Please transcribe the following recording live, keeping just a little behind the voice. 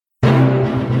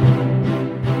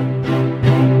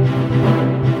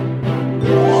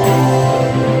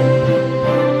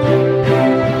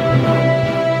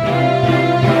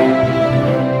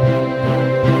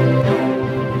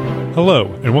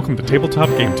and welcome to Tabletop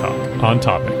Game Talk, On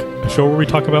Topic, a show where we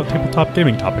talk about tabletop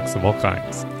gaming topics of all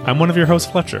kinds. I'm one of your hosts,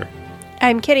 Fletcher.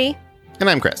 I'm Kitty. And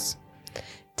I'm Chris.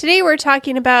 Today we're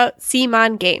talking about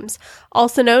CMON games,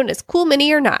 also known as Cool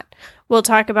Mini or Not. We'll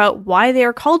talk about why they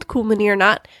are called Cool Mini or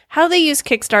Not, how they use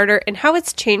Kickstarter, and how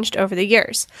it's changed over the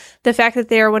years. The fact that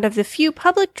they are one of the few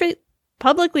publicly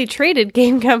traded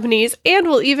game companies, and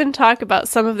we'll even talk about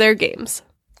some of their games.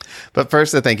 But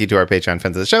first, a thank you to our Patreon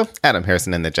friends of the show, Adam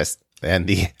Harrison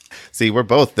see, we're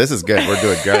both, this is good, we're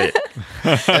doing great.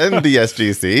 And the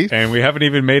SGC. And we haven't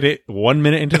even made it 1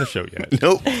 minute into the show yet.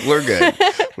 Nope, we're good.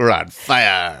 We're on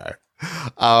fire.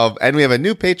 And we have a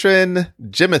new patron,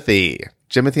 Jimothy.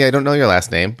 Jimothy, I don't know your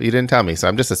last name, but you didn't tell me, so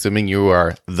I'm just assuming you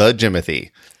are the Jimothy,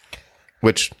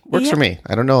 which works for me.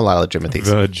 I don't know a lot of Jimothys.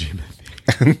 The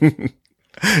Jimothy.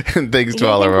 And thanks to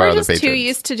all of our other patrons. We're just too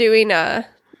used to doing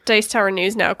Dice Tower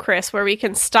News now, Chris, where we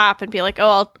can stop and be like,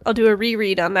 oh, I'll do a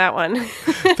reread on that one.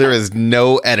 There is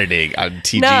no editing on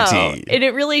TGT. No, and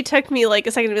it really took me like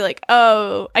a second to be like,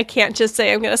 oh, I can't just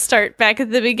say I'm going to start back at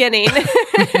the beginning.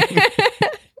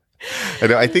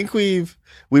 I think we've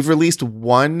released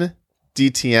one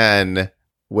DTN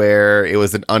where it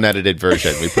was an unedited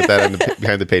version. We put that on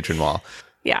behind the patron wall.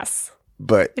 Yes.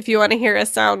 But if you want to hear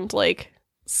us sound like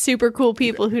super cool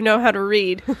people who know how to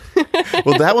read.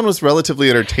 Well, that one was relatively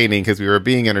entertaining because we were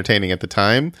being entertaining at the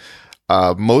time.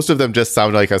 Most of them just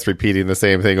sound like us repeating the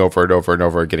same thing over and over and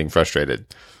over, getting frustrated.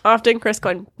 Often Chris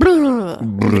going,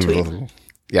 between.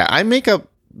 Yeah, I make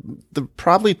up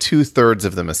probably 2/3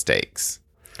 of the mistakes.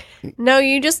 No,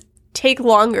 you just take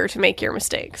longer to make your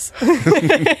mistakes.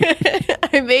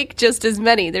 I make just as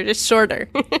many. They're just shorter.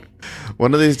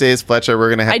 One of these days, Fletcher, we're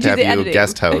going to have you editing.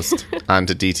 guest host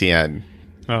onto DTN.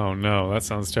 Oh, no, that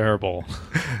sounds terrible.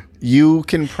 You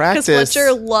can practice. Because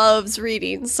Fletcher loves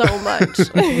reading so much.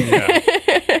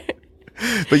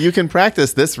 But you can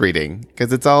practice this reading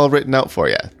because it's all written out for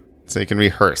you. So you can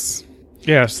rehearse.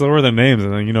 Yeah, so are the names,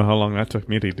 and then you know how long that took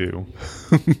me to do.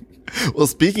 Well,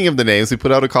 speaking of the names, we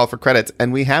put out a call for credits,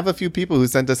 and we have a few people who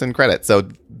sent us in credits. So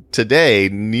today,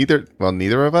 none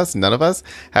of us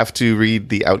have to read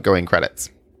the outgoing credits.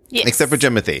 Yes. Except for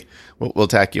Jimothy. We'll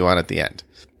tack you on at the end.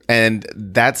 And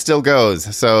that still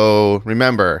goes. So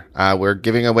remember, we're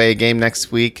giving away a game next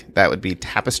week. That would be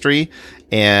Tapestry.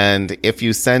 And if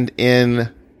you send in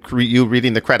you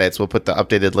reading the credits, we'll put the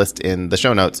updated list in the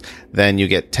show notes. Then you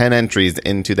get 10 entries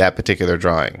into that particular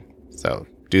drawing. So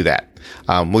do that.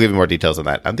 We'll give you more details on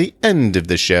that at the end of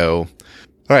the show.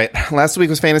 All right. Last week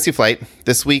was Fantasy Flight.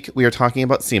 This week we are talking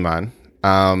about CMON.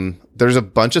 There's a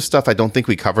bunch of stuff I don't think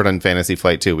we covered on Fantasy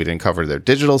Flight 2. We didn't cover their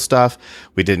digital stuff.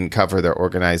 We didn't cover their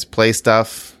organized play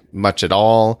stuff much at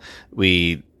all.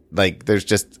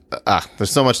 There's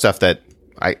so much stuff that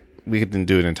we didn't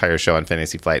do an entire show on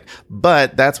Fantasy Flight.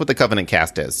 But that's what the Covenant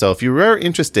Cast is. So if you are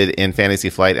interested in Fantasy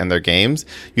Flight and their games,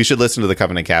 you should listen to the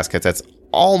Covenant Cast because that's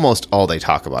almost all they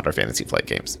talk about are Fantasy Flight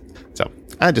games. So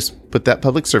I just put that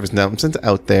public service announcement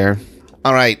out there.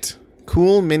 All right.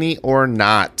 Cool Mini or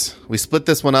Not. We split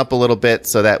this one up a little bit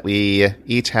so that we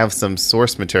each have some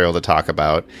source material to talk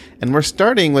about. And we're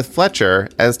starting with Fletcher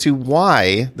as to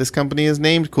why this company is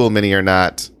named Cool Mini or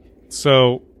Not.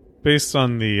 So, based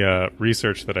on the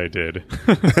research that I did,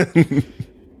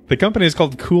 the company is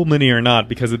called Cool Mini or Not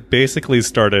because it basically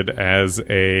started as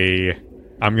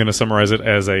I'm going to summarize it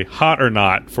as a hot or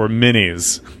not for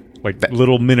minis. Like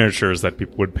little miniatures that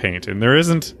people would paint. And there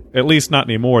isn't, at least not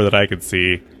anymore that I could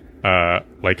see,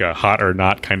 like a hot or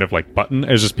not kind of like button.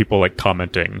 It's just people like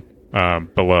commenting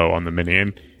below on the mini,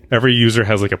 and every user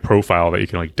has like a profile that you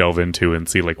can like delve into and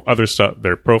see like other stuff,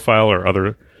 their profile or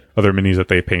other minis that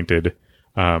they painted.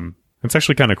 It's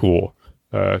actually kind of cool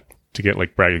to get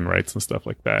like bragging rights and stuff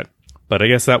like that. But I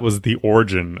guess that was the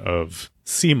origin of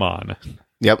CMON.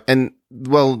 Yep, and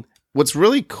well, what's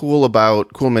really cool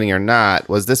about Cool Mini or Not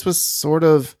was this was sort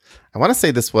of, I want to say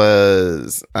this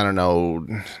was, I don't know,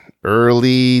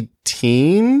 early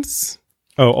teens.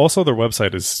 Oh, also their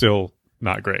website is still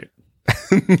not great.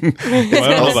 Well, I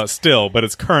don't know about still, but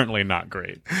it's currently not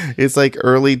great. It's like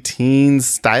early teens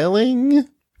styling.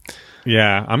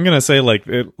 Yeah, I'm going to say like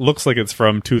it looks like it's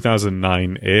from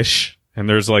 2009-ish, and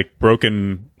there's like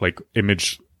broken like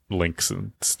image links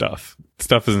and stuff.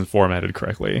 Stuff isn't formatted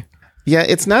correctly. Yeah,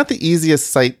 it's not the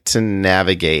easiest site to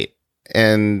navigate,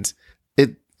 and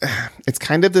it's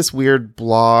kind of this weird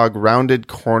blog, rounded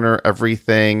corner,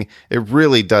 everything. It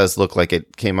really does look like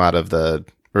it came out of the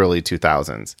early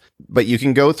 2000s. But you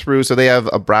can go through, so they have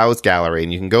a browse gallery,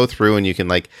 and you can go through and you can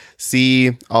like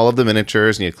see all of the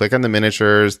miniatures, and you click on the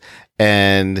miniatures,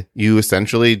 and you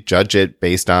essentially judge it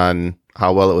based on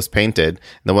how well it was painted.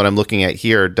 And then what I'm looking at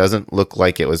here doesn't look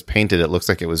like it was painted. It looks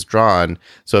like it was drawn.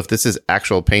 So if this is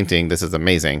actual painting, this is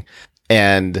amazing.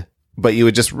 But you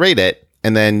would just rate it,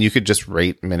 and then you could just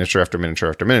rate miniature after miniature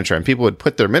after miniature. And people would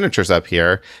put their miniatures up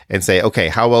here and say, okay,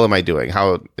 how well am I doing?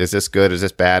 How is this good? Is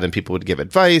this bad? And people would give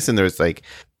advice. And there's like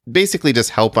basically just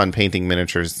help on painting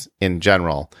miniatures in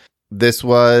general. This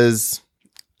was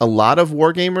a lot of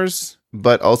wargamers,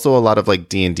 but also a lot of like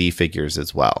D&D figures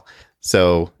as well.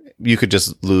 So you could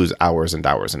just lose hours and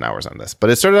hours and hours on this. But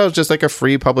it started out just like a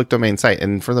free public domain site.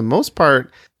 And for the most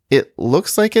part, it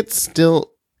looks like it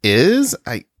still is.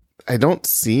 I don't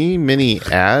see many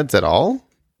ads at all.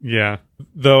 Yeah.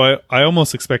 Though I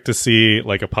almost expect to see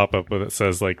like a pop-up that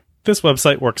says like, this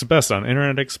website works best on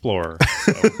Internet Explorer.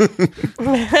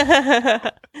 So.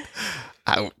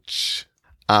 Ouch.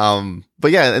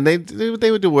 But yeah, and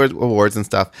they would do awards and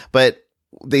stuff. But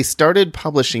they started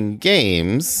publishing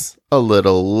games a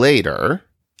little later.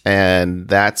 And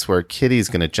that's where Kitty's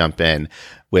going to jump in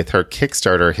with her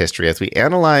Kickstarter history as we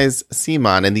analyze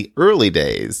CMON in the early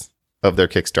days of their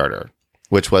Kickstarter,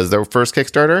 which was their first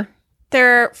Kickstarter.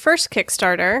 Their first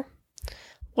Kickstarter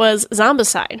was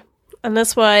Zombicide, and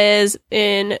this was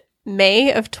in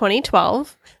May of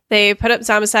 2012. They put up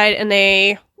Zombicide, and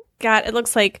they got, it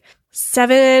looks like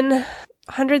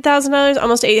 $700,000,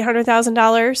 almost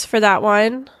 $800,000 for that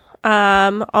one.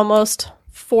 Almost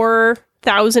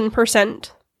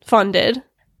 4,000% funded,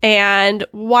 and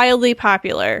wildly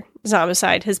popular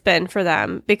Zombicide has been for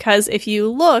them, because if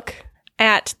you look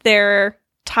at their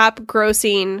top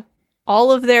grossing,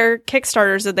 all of their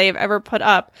Kickstarters that they've ever put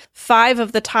up, 5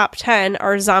 of the top 10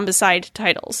 are Zombicide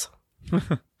titles.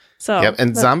 So, yep,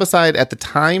 and Zombicide, at the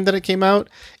time that it came out,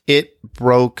 it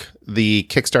broke the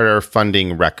Kickstarter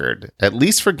funding record, at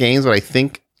least for games, but I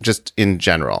think just in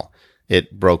general,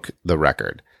 it broke the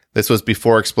record. This was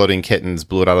before Exploding Kittens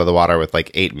blew it out of the water with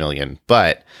like 8 million,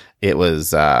 but it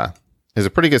was a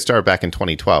pretty good start back in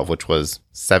 2012, which was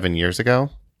 7 years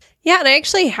ago. Yeah, and I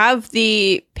actually have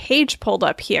the page pulled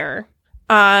up here.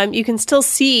 You can still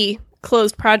see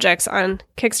closed projects on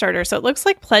Kickstarter. So it looks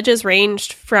like pledges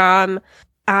ranged from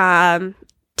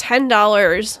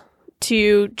 $10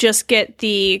 to just get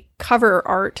the cover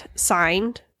art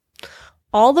signed,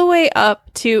 all the way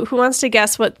up to, who wants to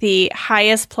guess what the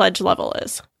highest pledge level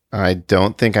is? I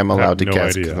don't think I'm allowed to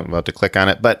guess because I'm about to click on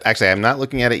it. But actually, I'm not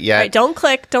looking at it yet. All right, don't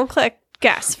click.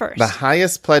 Guess first. The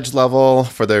highest pledge level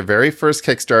for their very first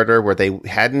Kickstarter, where they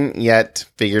hadn't yet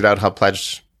figured out how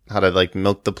to like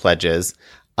milk the pledges.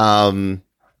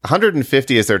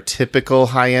 150 is their typical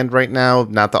high end right now,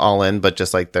 not the all in, but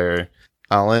just like their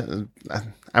all in.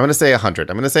 I'm going to say 100.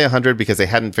 I'm going to say 100 because they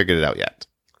hadn't figured it out yet.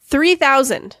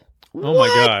 3,000. Oh my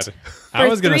god! I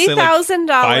was going to say like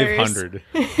 500.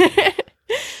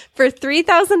 For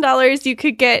 $3,000, you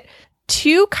could get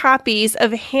 2 copies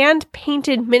of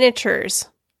hand-painted miniatures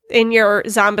in your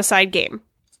Zombicide game.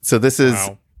 So this is,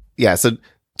 yeah, so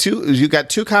you got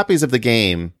 2 copies of the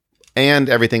game, and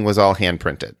everything was all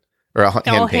hand-printed. Or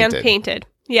hand-painted. All hand-painted,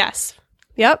 yes.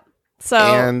 Yep. So,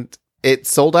 and it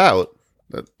sold out.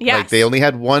 Yes. Like, they only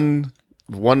had one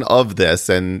of this,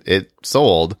 and it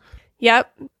sold.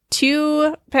 Yep.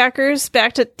 2 packers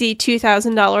backed at the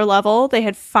 $2,000 level. They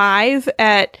had 5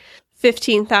 at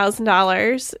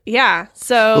 $15,000. Yeah.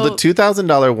 So, well, the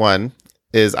 $2,000 one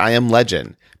is I Am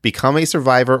Legend. Become a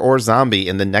survivor or zombie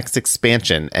in the next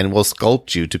expansion, and we'll sculpt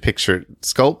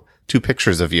to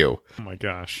pictures of you. Oh my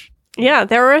gosh. Yeah,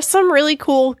 there are some really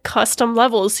cool custom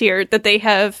levels here that they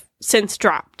have since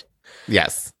dropped.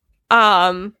 Yes.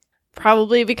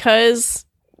 Probably because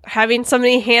having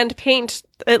somebody hand paint,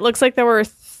 it looks like there were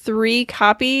 3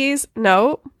 copies.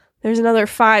 No, there's another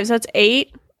 5. So that's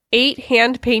 8. 8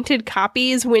 hand-painted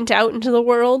copies went out into the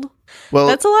world. Well,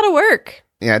 that's a lot of work.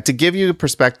 Yeah, to give you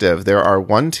perspective, there are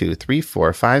 1, 2, 3,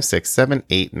 4, 5, 6, 7,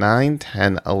 8, 9,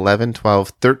 10, 11, 12,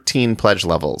 13 pledge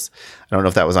levels. I don't know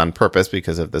if that was on purpose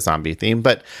because of the zombie theme,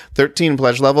 but 13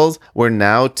 pledge levels where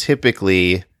now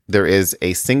typically there is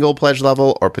a single pledge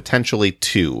level or potentially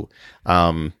 2.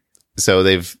 So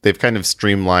they've kind of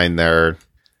streamlined their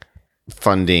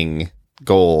funding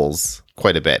goals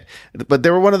quite a bit. But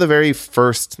they were one of the very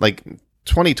first, like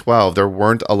 2012, there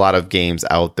weren't a lot of games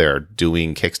out there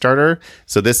doing Kickstarter.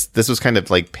 So this was kind of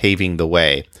like paving the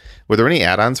way. Were there any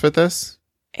add-ons with this?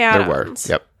 Add-ons.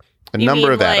 There were. Yep. A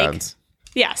number of add-ons.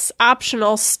 Yes.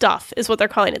 Optional stuff is what they're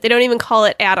calling it. They don't even call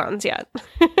it add-ons yet.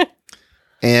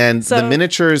 And the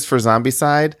miniatures for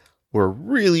Zombicide were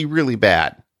really, really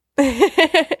bad.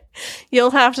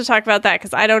 You'll have to talk about that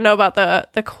because I don't know about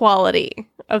the quality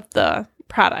of the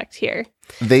product here.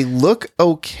 They look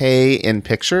okay in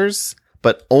pictures,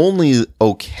 but only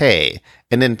okay.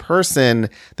 And in person,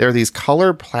 there are these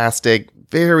color plastic,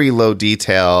 very low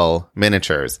detail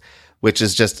miniatures, which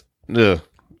is just, ugh,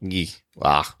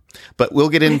 But we'll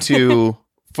get into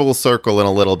full circle in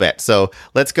a little bit. So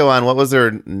let's go on. What was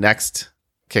their next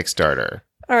Kickstarter?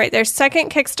 All right, their second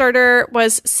Kickstarter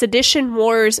was Sedition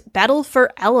Wars Battle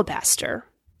for Alabaster.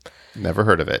 Never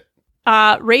heard of it.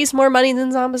 Raise more money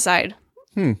than Zombicide.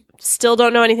 Still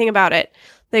don't know anything about it.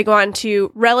 They go on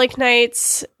to Relic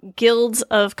Knights, Guilds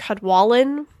of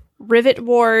Cadwallon, Rivet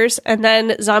Wars, and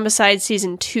then Zombicide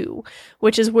Season 2,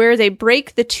 which is where they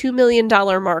break the $2 million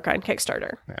mark on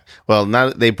Kickstarter. Yeah. Well,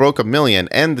 now they broke $1 million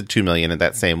and the $2 million in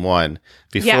that same one.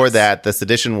 Before that, the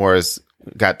Sedition Wars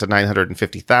got to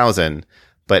 950,000,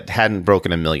 but hadn't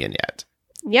broken $1 million yet.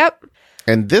 Yep.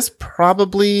 And this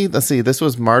probably, let's see, this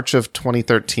was March of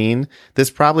 2013. This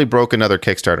probably broke another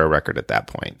Kickstarter record at that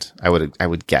point. I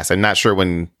would guess. I'm not sure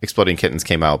when Exploding Kittens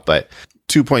came out, but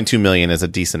 2.2 million is a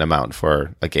decent amount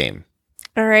for a game.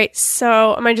 All right.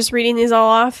 So am I just reading these all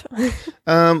off?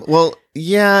 Well,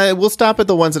 yeah, we'll stop at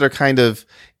the ones that are kind of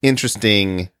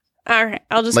interesting. All right.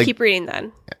 I'll just keep reading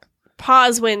then.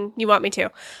 Pause when you want me to.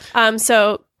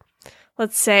 So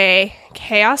let's say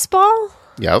Chaos Ball.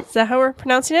 Yep. Is that how we're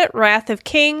pronouncing it? Wrath of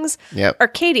Kings. Yep.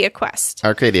 Arcadia Quest.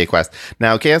 Arcadia Quest.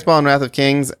 Now, Chaos Ball and Wrath of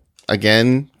Kings,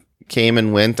 again, came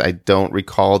and went. I don't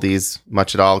recall these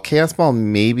much at all. Chaos Ball,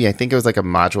 maybe. I think it was like a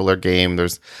modular game.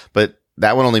 But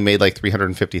that one only made like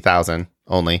 350,000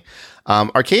 only.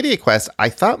 Arcadia Quest, I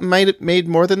thought might have made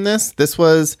more than this. This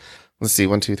was, let's see,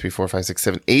 1, 2, 3, 4, 5, 6,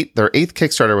 7, 8. Their 8th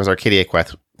Kickstarter was Arcadia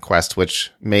Quest, which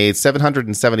made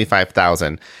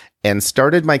 775,000. And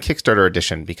started my Kickstarter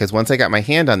edition because once I got my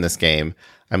hand on this game,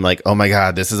 I'm like, oh my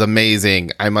God, this is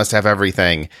amazing. I must have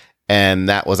everything. And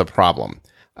that was a problem.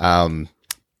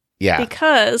 Yeah.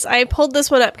 Because I pulled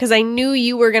this one up because I knew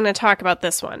you were going to talk about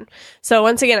this one. So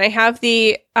once again, I have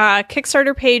the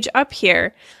Kickstarter page up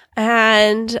here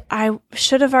and I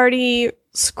should have already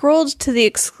scrolled to the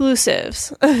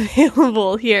exclusives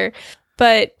available here.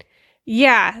 But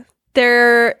yeah,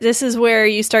 this is where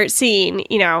you start seeing,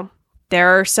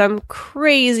 there are some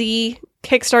crazy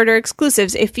Kickstarter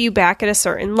exclusives if you back at a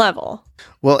certain level.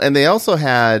 Well, and they also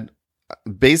had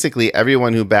basically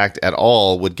everyone who backed at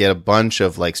all would get a bunch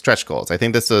of like stretch goals. I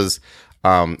think this was,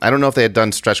 I don't know if they had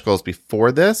done stretch goals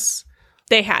before this.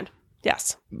 They had,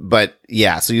 yes. But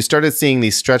yeah, so you started seeing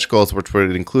these stretch goals, which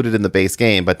were included in the base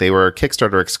game, but they were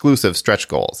Kickstarter exclusive stretch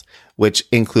goals, which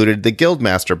included the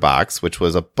Guildmaster box, which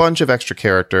was a bunch of extra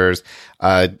characters,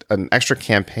 an extra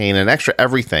campaign, an extra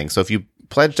everything. So if you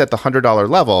pledged at the $100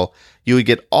 level, you would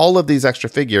get all of these extra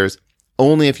figures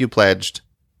only if you pledged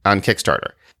on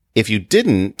Kickstarter. If you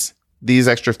didn't, these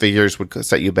extra figures would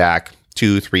set you back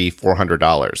 $200, $300,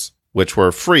 $400, which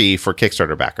were free for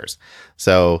Kickstarter backers.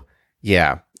 So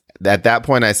yeah. At that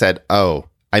point, I said, oh,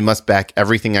 I must back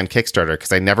everything on Kickstarter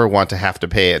because I never want to have to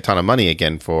pay a ton of money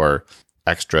again for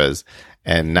extras.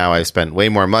 And now I've spent way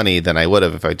more money than I would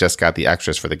have if I just got the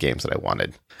extras for the games that I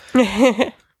wanted.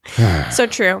 So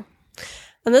true.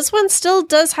 And this one still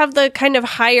does have the kind of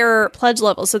higher pledge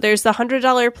level. So there's the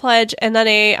 $100 pledge and then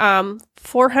a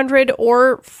 $400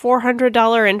 or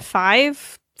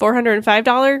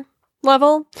 $405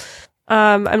 level.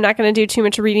 I'm not going to do too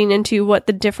much reading into what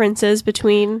the difference is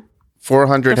between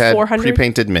 400 had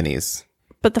pre-painted minis.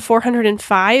 But the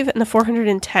 405 and the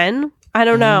 410, I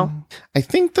don't know. I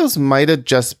think those might have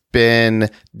just been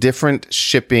different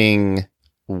shipping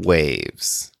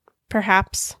waves.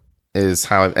 Perhaps. Is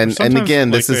how and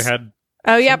again, this is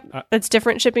it's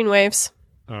different shipping waves.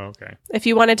 Oh, okay. If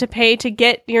you wanted to pay to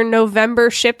get your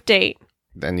November ship date,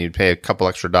 then you'd pay a couple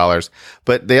extra dollars.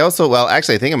 But they also,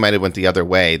 actually, I think it might have went the other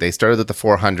way. They started at the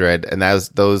 400, and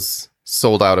those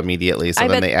sold out immediately. So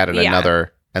then they added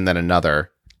another, and then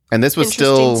another. And this was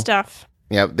still stuff.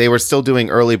 Yeah, they were still doing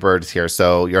early birds here.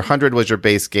 So your 100 was your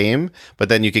base game, but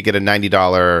then you could get a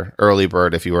 $90 early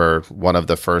bird if you were one of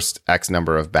the first X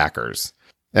number of backers.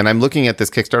 And I'm looking at this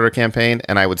Kickstarter campaign,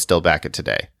 and I would still back it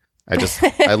today. I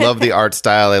love the art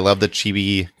style. I love the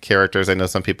chibi characters. I know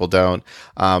some people don't.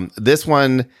 This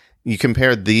one, you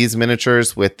compare these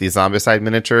miniatures with the Zombicide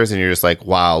miniatures, and you're just like,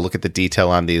 wow, look at the detail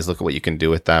on these. Look at what you can do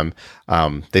with them.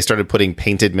 They started putting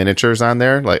painted miniatures on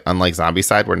there, like unlike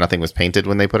Zombicide, where nothing was painted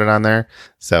when they put it on there.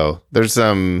 So there's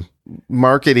some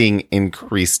marketing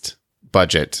increased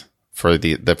budget for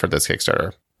this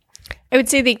Kickstarter. I would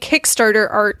say the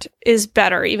Kickstarter art is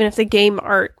better, even if the game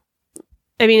art,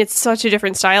 I mean, it's such a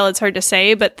different style. It's hard to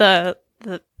say, but the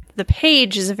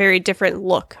page is a very different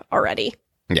look already.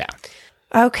 Yeah.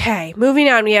 Okay, moving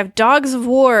on. We have Dogs of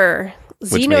War,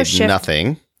 Which made Xenoshift.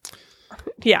 nothing.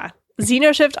 Yeah,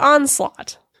 Xenoshift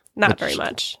Onslaught. Not very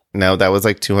much. No, that was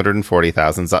like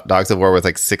 240,000. Dogs of War was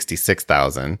like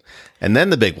 66,000. And then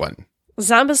the big one.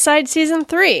 Zombicide Season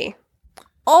 3.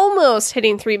 Almost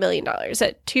hitting $3 million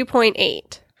at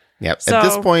 2.8. Yep. At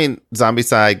this point,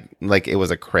 Zombicide, like, it was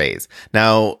a craze.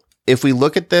 Now, if we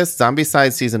look at this,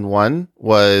 Zombicide Season 1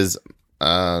 was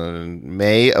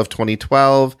May of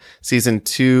 2012. Season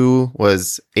 2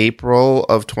 was April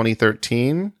of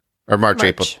 2013. Or March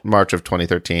of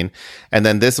 2013. And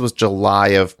then this was July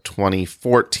of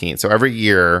 2014. So every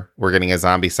year, we're getting a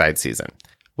Zombicide season.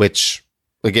 Which,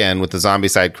 again, with the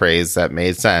Zombicide craze, that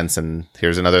made sense. And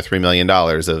here's another $3 million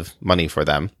of money for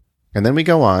them. And then we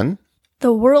go on.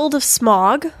 The World of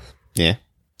Smog. Yeah.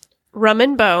 Rum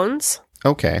and Bones.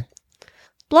 Okay.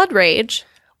 Blood Rage.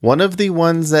 One of the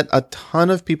ones that a ton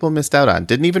of people missed out on.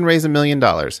 Didn't even raise $1 million.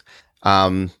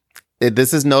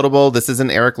 This is notable. This is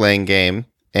an Eric Lang game.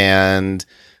 And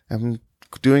I'm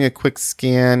doing a quick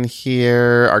scan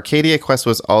here. Arcadia Quest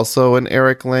was also an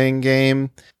Eric Lang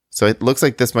game. So it looks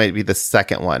like this might be the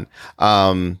second one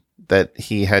that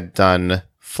he had done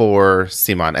for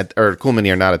CMON, or Cool Mini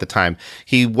or not at the time.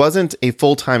 He wasn't a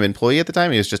full-time employee at the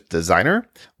time. He was just a designer.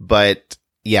 But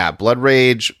yeah, Blood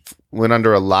Rage went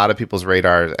under a lot of people's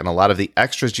radars, and a lot of the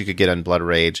extras you could get on Blood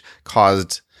Rage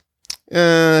caused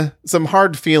some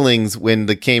hard feelings when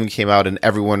the game came out and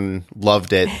everyone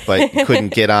loved it, but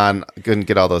couldn't get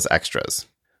all those extras,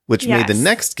 which made the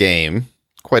next game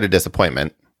quite a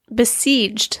disappointment.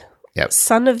 Besieged. Yep.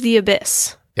 Son of the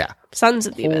Abyss. Yeah. Sons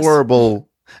of the Abyss. Horrible.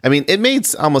 I mean, it made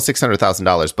almost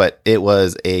 $600,000, but it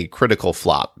was a critical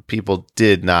flop. People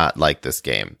did not like this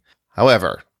game.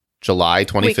 However, July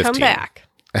 2015. We come back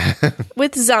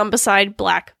with Zombicide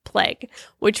Black Plague,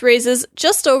 which raises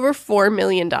just over $4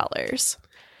 million.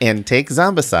 And take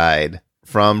Zombicide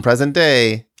from present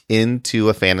day into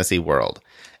a fantasy world,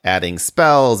 adding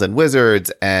spells and wizards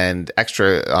and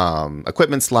extra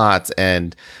equipment slots,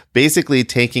 and basically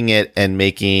taking it and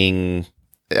making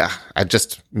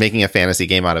a fantasy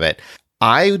game out of it.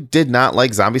 I did not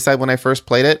like Zombicide when I first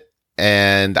played it.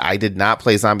 And I did not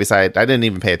play Zombicide. I didn't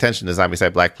even pay attention to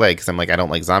Zombicide Black Plague because I'm like, I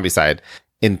don't like Zombicide.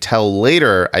 Until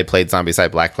later, I played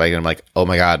Zombicide Black Plague, and I'm like, oh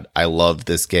my God, I love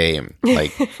this game.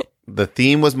 Like, the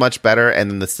theme was much better, and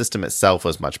then the system itself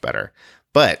was much better.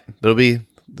 But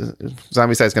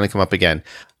Zombicide's going to come up again.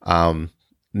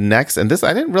 Next, and this,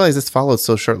 I didn't realize this followed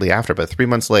so shortly after, but 3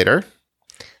 months later.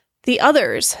 The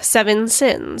Others, Seven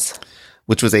Sins.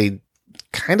 Which was a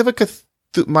kind of a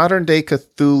modern day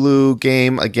Cthulhu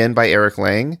game, again by Eric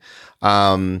Lang,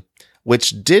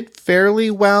 which did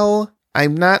fairly well.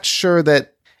 I'm not sure that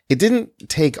it didn't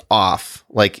take off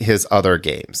like his other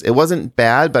games. It wasn't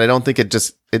bad, but I don't think it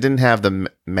didn't have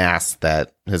the mass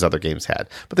that his other games had.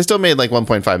 But they still made like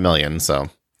 1.5 million, so.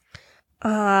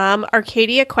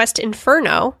 Arcadia Quest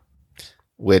Inferno.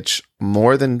 Which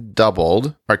more than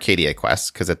doubled Arcadia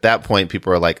Quest, because at that point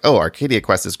people were like, oh, Arcadia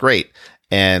Quest is great.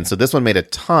 And so this one made a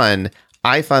ton.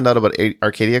 I found out about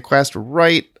Arcadia Quest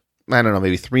right, I don't know,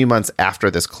 maybe 3 months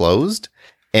after this closed.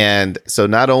 And so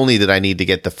not only did I need to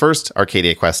get the first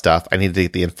Arcadia Quest stuff, I needed to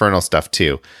get the Infernal stuff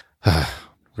too.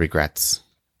 Regrets.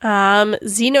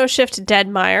 Xenoshift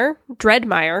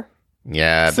Dreadmire.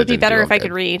 Yeah. This would be better if I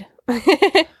could read.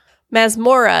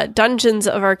 Masmorra, Dungeons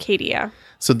of Arcadia.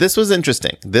 So this was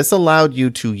interesting. This allowed you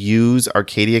to use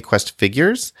Arcadia Quest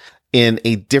figures in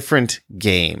a different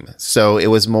game. So it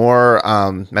was more,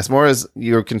 Masmorra,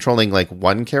 you're controlling like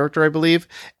one character, I believe.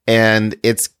 And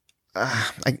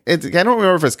I don't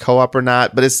remember if it's co-op or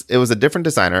not, but it was a different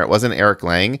designer. It wasn't Eric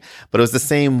Lang, but it was the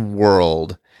same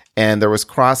world. And there was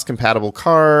cross-compatible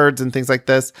cards and things like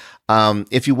this.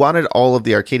 If you wanted all of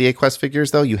the Arcadia Quest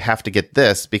figures, though, you have to get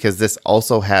this because this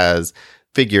also has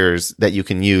figures that you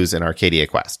can use in Arcadia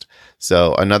Quest.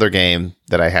 So another game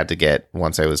that I had to get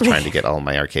once I was trying to get all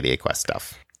my Arcadia Quest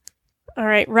stuff. All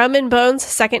right, Rum and Bones,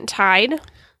 Second Tide.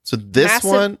 So this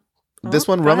one,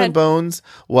 Rum and Bones,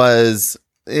 was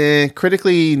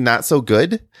critically not so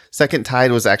good. Second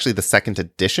Tide was actually the second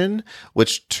edition,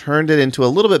 which turned it into a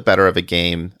little bit better of a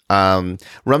game. Rum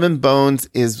and Bones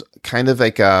is kind of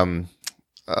like what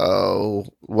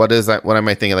is that? What am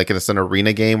I thinking? Like it's an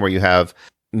arena game where you have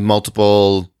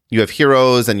you have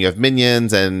heroes and you have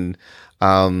minions and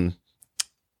like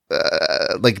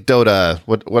Dota.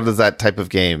 What is that type of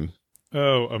game?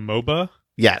 Oh, a MOBA?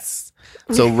 Yes.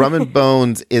 So Rum and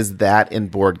Bones is that in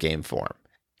board game form.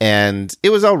 And it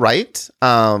was all right.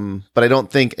 But I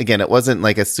don't think, again, it wasn't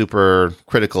like a super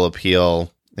critical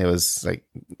appeal. It was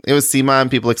CMON.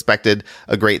 People expected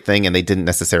a great thing and they didn't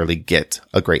necessarily get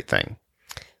a great thing.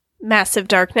 Massive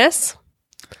Darkness.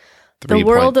 The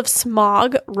World of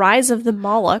Smog, Rise of the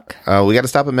Moloch. We got to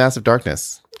stop at Massive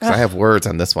Darkness. 'cause I have words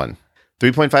on this one.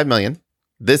 3.5 million.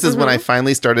 This is when I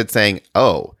finally started saying,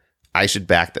 oh, I should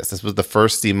back this. This was the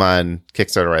first CMON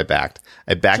Kickstarter I backed.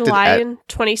 I backed July it in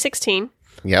 2016.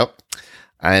 Yep.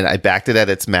 And I backed it at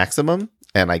its maximum,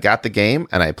 and I got the game,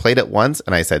 and I played it once,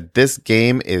 and I said, this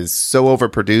game is so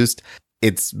overproduced,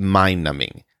 it's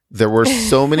mind-numbing. There were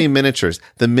so many miniatures.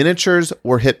 The miniatures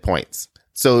were hit points.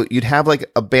 So you'd have like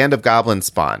a band of goblins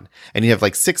spawn, and you have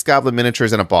like 6 goblin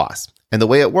miniatures and a boss. And the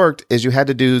way it worked is you had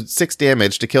to do 6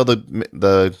 damage to kill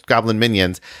the goblin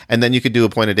minions, and then you could do a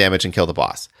point of damage and kill the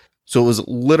boss. So it was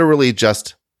literally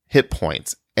just hit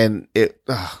points. And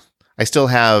I still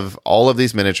have all of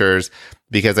these miniatures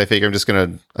because I figure I'm just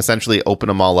going to essentially open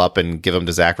them all up and give them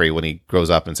to Zachary when he grows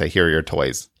up and say, here are your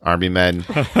toys, army men,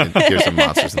 and here's some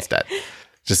monsters instead.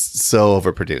 Just so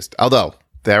overproduced. Although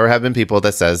there have been people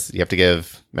that says you have to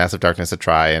give Massive Darkness a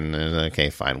try, and okay,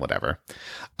 fine, whatever.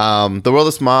 The World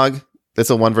of Smog, it's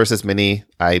a 1 versus mini.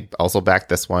 I also backed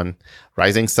this one.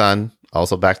 Rising Sun,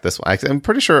 also backed this one. I'm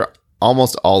pretty sure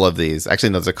almost all of these. Actually,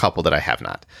 no, there's a couple that I have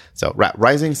not. So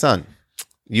Rising Sun.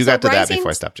 You got to that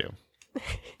before I stopped you.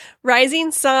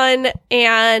 Rising Sun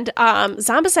and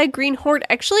Zombicide Green Horde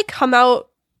actually come out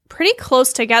pretty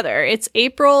close together. It's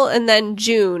April and then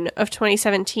June of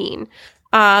 2017.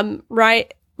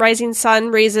 Rising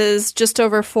Sun raises just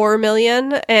over 4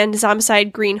 million, and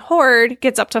Zombicide Green Horde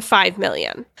gets up to 5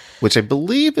 million. Which I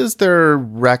believe is their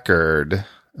record.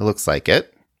 It looks like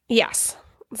it. Yes.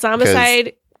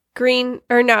 Zombicide Green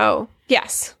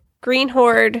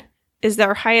Horde is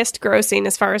their highest grossing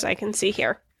as far as I can see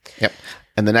here. Yep.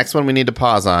 And the next one we need to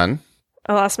pause on.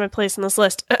 I lost my place on this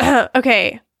list.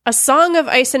 Okay. A Song of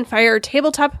Ice and Fire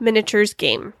tabletop miniatures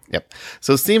game. Yep.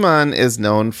 So CMON is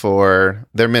known for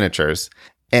their miniatures.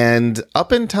 And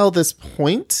up until this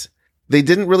point, they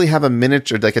didn't really have a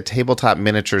miniature, like a tabletop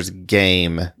miniatures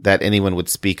game that anyone would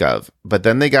speak of. But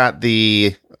then they got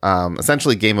the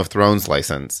essentially Game of Thrones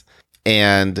license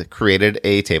and created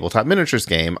a tabletop miniatures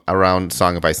game around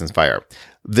Song of Ice and Fire.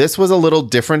 This was a little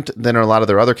different than a lot of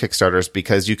their other Kickstarters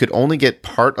because you could only get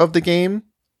part of the game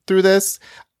through this.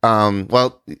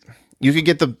 Well, you could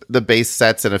get the base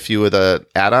sets and a few of the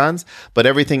add-ons, but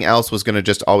everything else was going to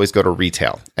just always go to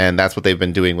retail. And that's what they've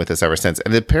been doing with this ever since.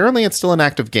 And apparently it's still an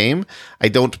active game. I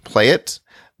don't play it,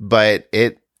 but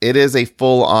it is a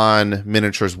full-on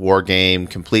miniatures war game,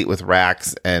 complete with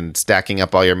racks and stacking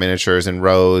up all your miniatures in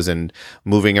rows and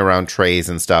moving around trays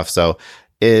and stuff. So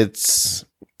it's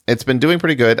been doing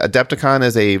pretty good. Adepticon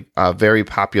is a very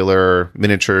popular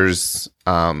miniatures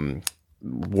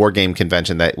war game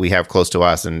convention that we have close to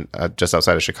us and just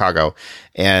outside of Chicago.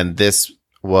 And this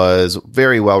was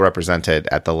very well represented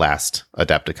at the last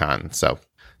Adepticon. So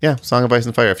yeah, Song of Ice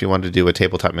and Fire if you wanted to do a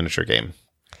tabletop miniature game.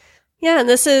 Yeah, and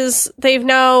they've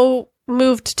now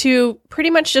moved to pretty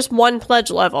much just one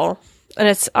pledge level, and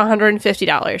it's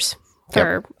 $150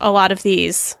 for a lot of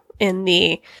these in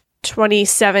the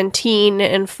 2017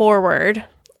 and forward.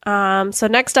 So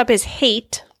next up is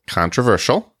Hate.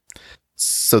 Controversial.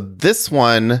 So this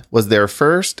one was their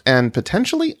first and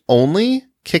potentially only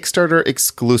Kickstarter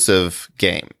exclusive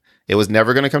game. It was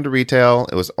never going to come to retail.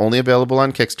 It was only available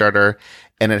on Kickstarter,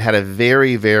 and it had a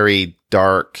very, very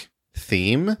dark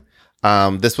theme.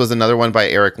 This was another one by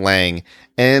Eric Lang.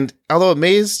 And although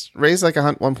it raised like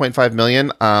 1.5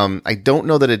 million, I don't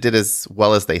know that it did as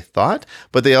well as they thought.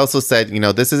 But they also said,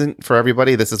 this isn't for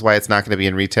everybody. This is why it's not going to be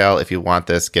in retail. If you want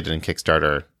this, get it in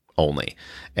Kickstarter only.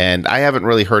 And I haven't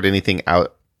really heard anything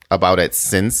out about it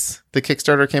since the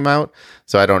Kickstarter came out.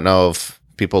 So I don't know if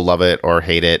people love it or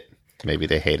hate it. Maybe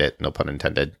they hate it. No pun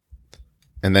intended.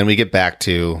 And then we get back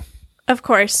to... Of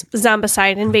course,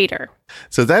 Zombicide Invader.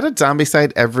 So is that a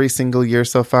Zombicide every single year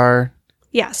so far?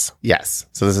 Yes. Yes.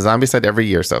 So this is Zombicide every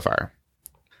year so far,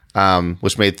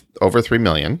 which made over 3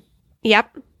 million.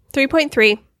 Yep.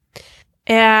 3.3.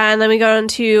 And then we go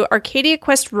into Arcadia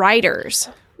Quest Riders,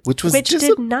 which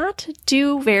did not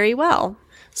do very well.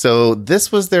 So this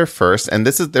was their first, and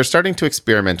they're starting to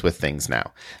experiment with things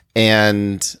now.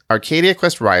 And Arcadia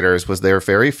Quest Riders was their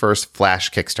very first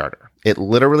Flash Kickstarter. It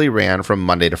literally ran from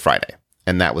Monday to Friday,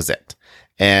 and that was it.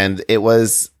 And it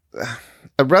was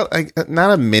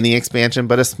not a mini expansion,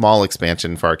 but a small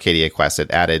expansion for Arcadia Quest.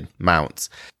 It added mounts.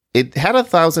 It had a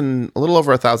little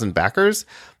over 1,000 backers,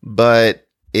 but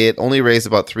it only raised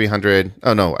about 300.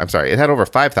 Oh no, I'm sorry. It had over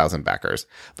 5,000 backers,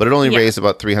 but it only raised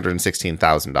about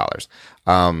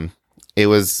 $316,000. It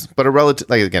was, but it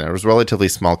was a relatively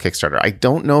small Kickstarter. I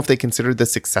don't know if they considered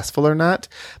this successful or not,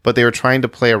 but they were trying to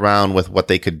play around with what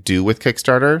they could do with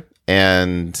Kickstarter,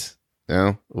 and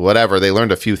whatever. They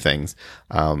learned a few things.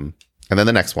 And then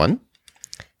the next one,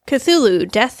 Cthulhu,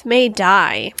 Death May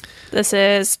Die. This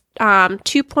is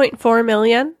 2.4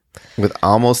 million. With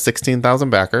almost 16,000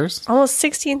 backers. Almost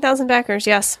 16,000 backers,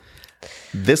 yes.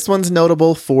 This one's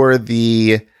notable for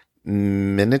the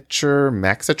miniature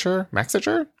Maxiture?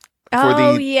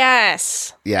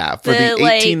 Yes. Yeah, for the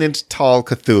 18-inch tall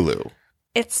Cthulhu.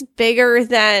 It's bigger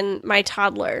than my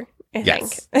toddler, I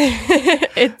Yes.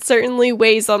 think. It certainly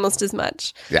weighs almost as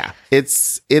much. Yeah. It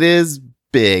is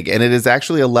big, and it is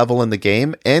actually a level in the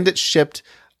game, and it shipped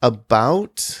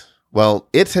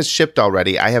it has shipped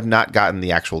already. I have not gotten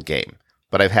the actual game,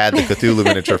 but I've had the Cthulhu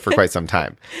miniature for quite some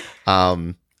time.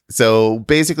 So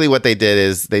basically what they did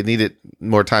is they needed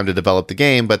more time to develop the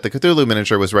game, but the Cthulhu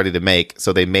miniature was ready to make,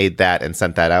 so they made that and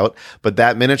sent that out. But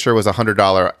that miniature was a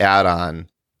 $100 add-on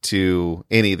to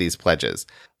any of these pledges.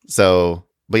 So,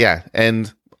 but yeah,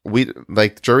 and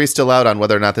jury's still out on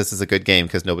whether or not this is a good game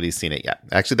because nobody's seen it yet.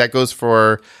 Actually, that goes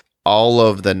for all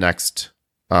of the next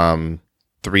 3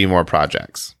 more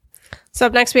projects. So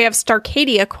up next we have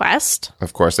Starcadia Quest.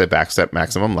 Of course, they backed at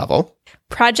maximum level.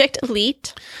 Project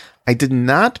Elite. I did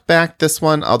not back this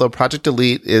one, although Project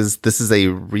Elite is a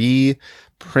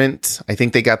reprint. I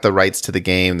think they got the rights to the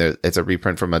game. It's a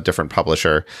reprint from a different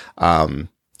publisher. And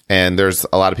there's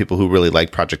a lot of people who really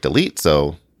like Project Elite,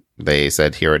 so they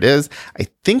said, here it is. I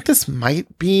think this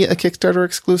might be a Kickstarter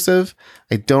exclusive.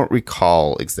 I don't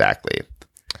recall exactly.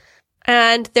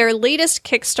 And their latest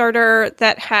Kickstarter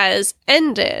that has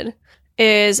ended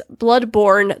is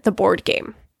Bloodborne, the board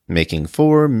game. Making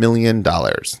 $4 million.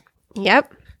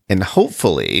 Yep. And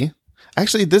hopefully,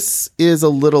 actually, this is a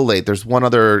little late. There's one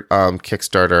other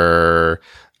Kickstarter,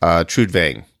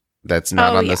 Trudvang, that's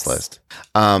not on this list.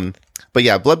 But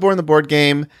yeah, Bloodborne, the board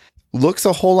game, looks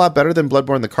a whole lot better than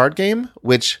Bloodborne, the card game,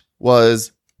 which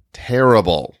was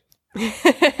terrible.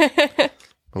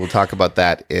 We'll talk about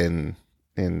that in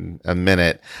a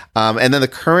minute. And then the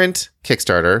current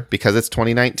Kickstarter, because it's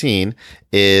 2019,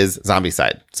 is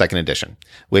Zombicide, 2nd edition,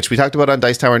 which we talked about on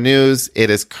Dice Tower News. It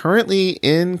is currently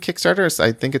in Kickstarter. So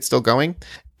I think it's still going.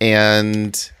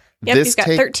 And you've got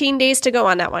 13 days to go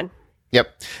on that one.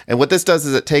 Yep. And what this does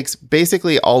is it takes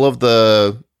basically all of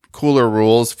the cooler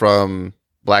rules from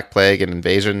Black Plague and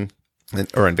Invader.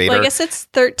 Well, I guess it's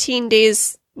 13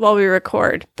 days while we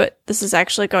record, but this is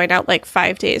actually going out like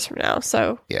 5 days from now.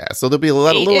 So yeah, so there'll be a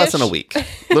little less than a week, a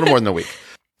little more than a week.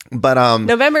 But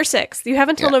November 6th. You have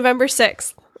until November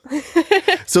 6th.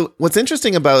 So what's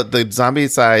interesting about the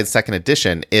Zombicide 2nd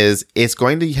edition is it's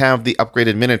going to have the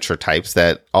upgraded miniature types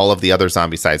that all of the other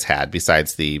Zombicides had,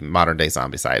 besides the modern day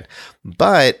Zombicide.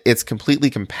 But it's completely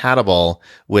compatible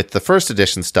with the 1st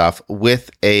edition stuff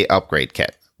with a upgrade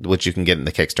kit, which you can get in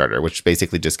the Kickstarter, which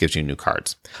basically just gives you new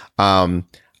cards.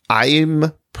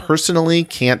 I'm personally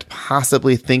can't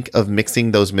possibly think of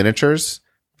mixing those miniatures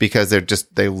because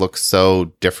they look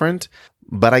so different,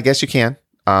 but I guess you can.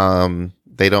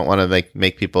 They don't want to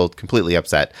make people completely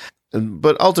upset.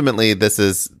 But ultimately, this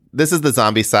is the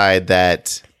Zombicide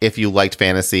that if you liked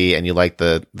fantasy and you like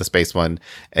the space one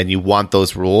and you want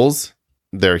those rules,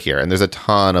 they're here. And there's a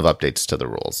ton of updates to the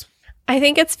rules. I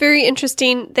think it's very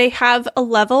interesting. They have a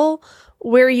level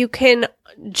where you can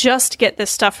just get this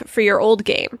stuff for your old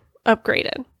game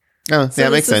upgraded. Oh, so yeah,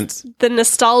 makes sense. The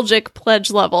nostalgic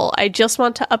pledge level. I just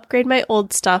want to upgrade my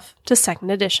old stuff to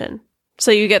 2nd edition.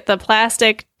 So you get the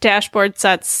plastic dashboard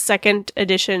sets, 2nd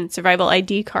edition survival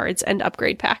ID cards, and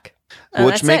upgrade pack.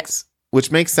 Which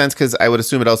makes sense because I would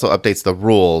assume it also updates the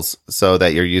rules so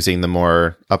that you're using the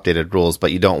more updated rules,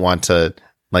 but you don't want to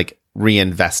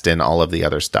reinvest in all of the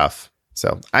other stuff.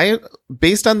 So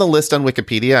based on the list on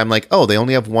Wikipedia, I'm like, oh, they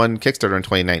only have one Kickstarter in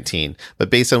 2019.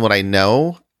 But based on what I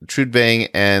know, Trudvang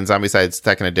and Zombicide's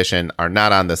 2nd edition are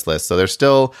not on this list. So they're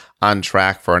still on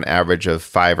track for an average of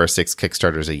 5 or 6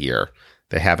 Kickstarters a year.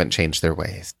 They haven't changed their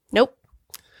ways. Nope.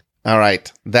 All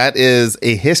right. That is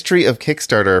a history of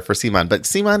Kickstarter for CMON, but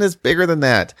CMON is bigger than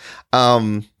that.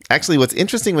 Actually, what's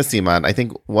interesting with CMON, I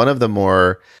think one of the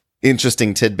more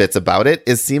interesting tidbits about it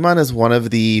is CMON is one of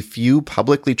the few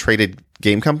publicly traded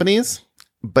game companies,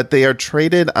 but they are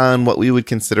traded on what we would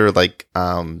consider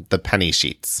the penny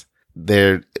sheets.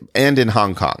 And in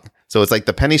Hong Kong. So it's like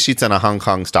the penny sheets on a Hong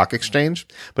Kong stock exchange.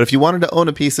 But if you wanted to own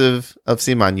a piece of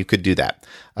CMON, you could do that.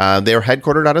 They are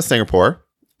headquartered out of Singapore.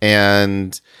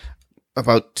 And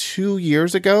about 2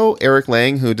 years ago, Eric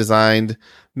Lang, who designed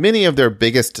many of their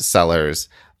biggest sellers,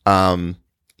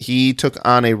 he took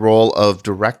on a role of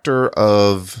director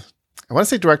of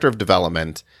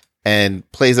development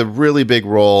and plays a really big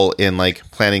role in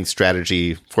planning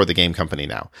strategy for the game company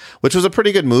now, which was a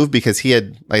pretty good move because he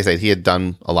had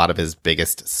done a lot of his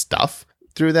biggest stuff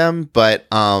through them. But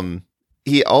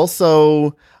he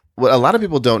also what a lot of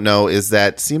people don't know is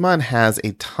that CMON has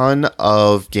a ton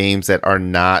of games that are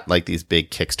not like these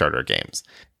big Kickstarter games.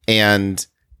 And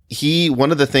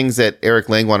one of the things that Eric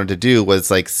Lang wanted to do was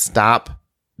like stop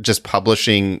just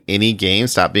publishing any game,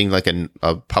 stop being like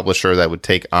a publisher that would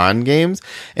take on games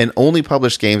and only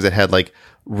publish games that had like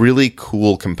really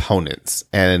cool components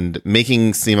and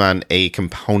making CMON a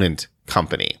component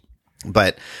company.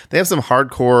 But they have some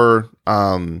hardcore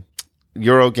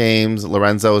Euro games.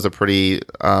 Lorenzo is a pretty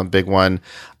big one.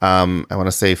 I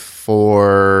want to say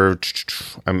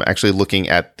I'm actually looking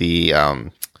at the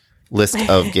list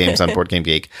of games on Board Game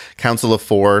Geek. Council of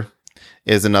Four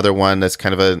is another one that's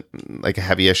kind of a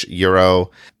heavy-ish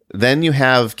Euro. Then you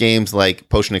have games like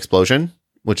Potion Explosion,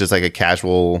 which is like a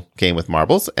casual game with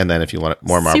marbles. And then if you want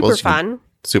more marbles,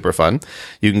 super fun.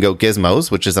 You can go Gizmos,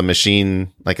 which is a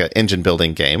machine, like an engine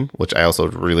building game, which I also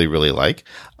really, really like.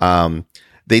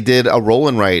 They did a roll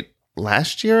and write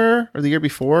last year or the year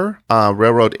before,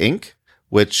 Railroad Inc.,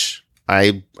 which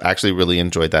I actually really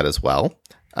enjoyed that as well.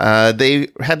 They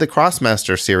had the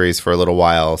Crossmaster series for a little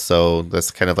while, so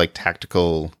that's kind of like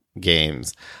tactical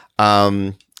games.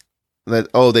 They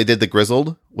did the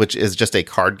Grizzled, which is just a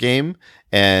card game,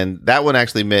 and that one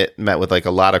actually met with like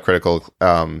a lot of critical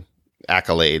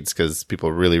accolades because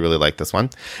people really, really like this one.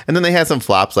 And then they had some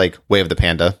flops like Way of the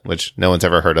Panda, which no one's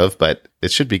ever heard of, but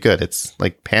it should be good. It's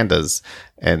like pandas,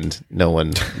 and no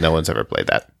one's ever played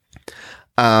that.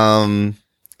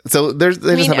 So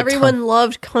everyone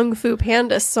loved Kung Fu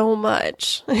Panda so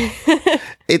much.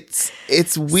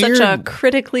 It's weird. Such a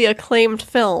critically acclaimed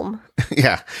film.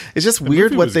 Yeah, it's just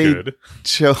weird what they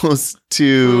chose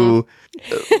to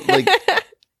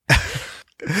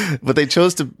what they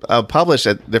chose to publish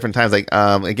at different times. Like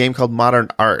a game called Modern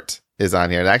Art is on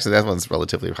here, and actually that one's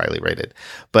relatively highly rated.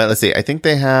 But let's see, I think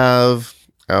they have.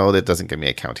 Oh, that doesn't give me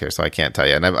a count here, so I can't tell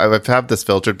you. And I've had this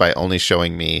filtered by only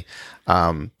showing me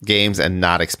games and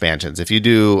not expansions. If you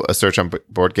do a search on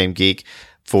Board Game Geek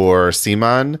for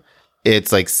CMON,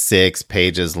 it's like 6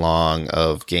 pages long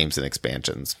of games and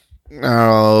expansions.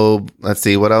 Oh, let's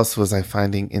see. What else was I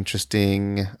finding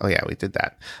interesting? Oh, yeah, we did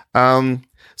that.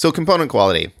 So component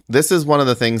quality. This is one of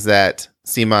the things that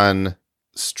CMON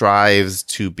strives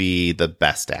to be the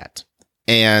best at.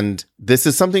 And this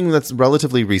is something that's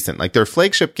relatively recent. Like their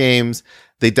flagship games,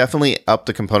 they definitely up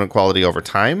the component quality over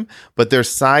time, but their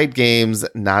side games,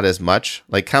 not as much.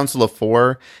 Like Council of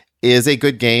Four is a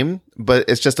good game, but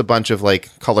it's just a bunch of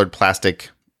like colored plastic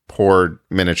poured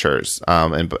miniatures.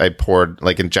 And I poured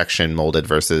like injection molded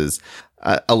versus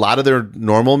a lot of their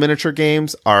normal miniature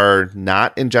games are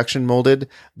not injection molded.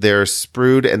 They're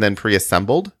sprued and then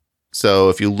pre-assembled. So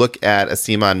if you look at a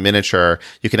CMON miniature,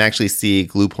 you can actually see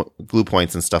glue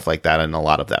points and stuff like that in a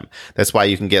lot of them. That's why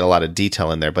you can get a lot of detail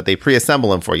in there, but they pre-assemble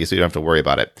them for you, so you don't have to worry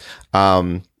about it.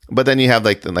 But then you have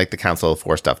like the Council of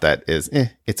Four stuff that is,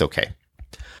 it's okay.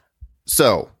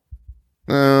 So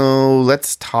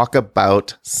let's talk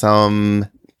about some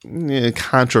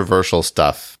controversial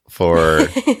stuff for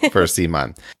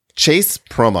CMON. Chase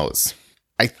promos.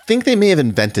 I think they may have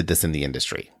invented this in the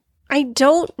industry. I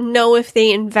don't know if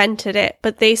they invented it,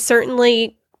 but they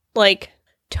certainly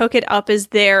took it up as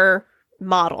their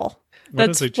model.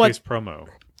 What is a chase promo?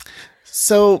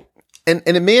 So, and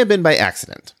it may have been by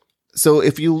accident. So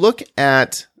if you look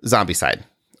at Zombicide,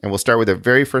 and we'll start with their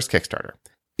very first Kickstarter.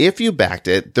 If you backed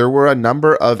it, there were a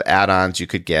number of add-ons you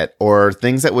could get or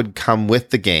things that would come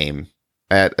with the game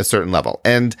at a certain level.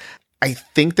 And I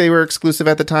think they were exclusive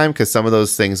at the time because some of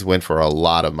those things went for a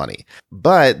lot of money.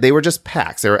 But they were just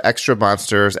packs. There were extra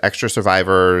monsters, extra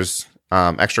survivors,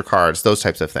 extra cards, those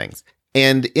types of things.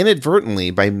 And inadvertently,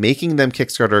 by making them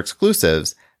Kickstarter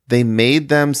exclusives, they made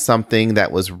them something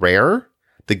that was rare,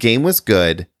 the game was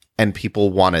good, and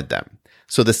people wanted them.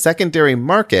 So the secondary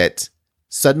market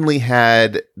suddenly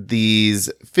had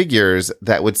these figures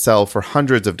that would sell for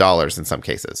hundreds of dollars in some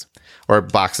cases, or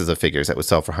boxes of figures that would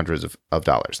sell for hundreds of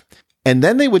dollars. And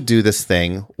then they would do this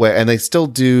thing where, and they still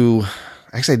do,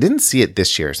 actually, I didn't see it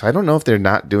this year, so I don't know if they're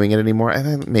not doing it anymore.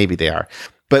 Maybe they are.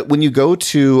 But when you go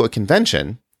to a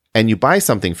convention and you buy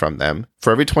something from them,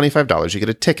 for every $25, you get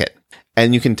a ticket.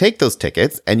 And you can take those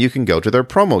tickets and you can go to their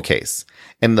promo case.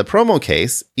 In the promo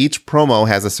case, each promo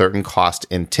has a certain cost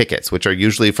in tickets, which are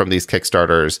usually from these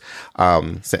Kickstarters.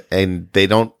 And they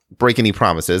don't break any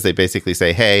promises. They basically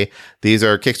say, hey, these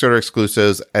are Kickstarter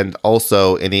exclusives, and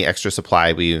also any extra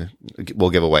supply we will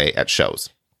give away at shows.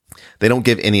 They don't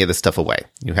give any of this stuff away.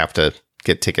 You have to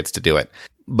get tickets to do it.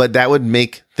 But that would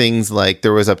make things like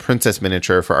there was a princess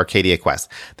miniature for Arcadia Quest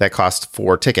that cost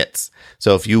 4 tickets.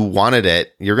 So if you wanted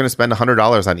it, you're going to spend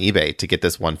 $100 on eBay to get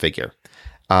this one figure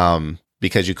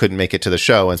because you couldn't make it to the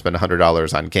show and spend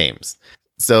 $100 on games.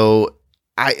 So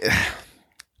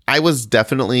I was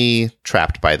definitely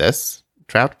trapped by this.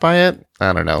 Trapped by it?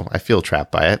 I don't know. I feel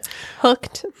trapped by it.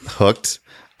 Hooked.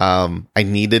 I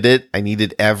needed it. I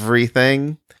needed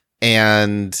everything.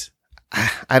 And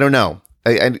I don't know.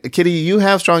 Kitty, you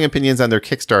have strong opinions on their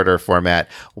Kickstarter format.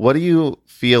 What do you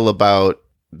feel about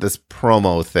this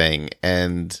promo thing?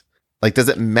 And like, does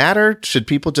it matter? Should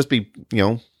people just be,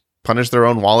 punish their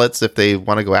own wallets if they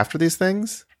want to go after these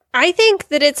things? I think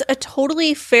that it's a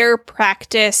totally fair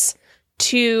practice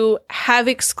to have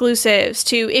exclusives,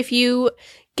 to if you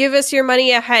give us your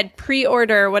money ahead,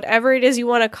 pre-order, whatever it is you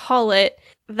want to call it,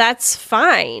 that's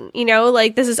fine.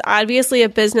 Like this is obviously a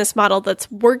business model that's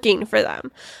working for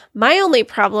them. My only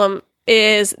problem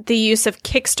is the use of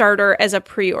Kickstarter as a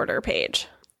pre-order page.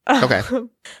 Okay.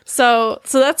 So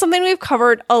that's something we've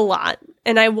covered a lot,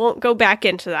 and I won't go back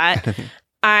into that.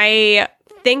 I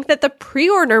think that the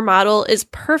pre-order model is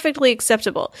perfectly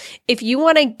acceptable. If you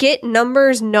want to get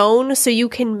numbers known so you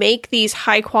can make these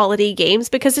high quality games,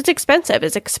 because it's expensive.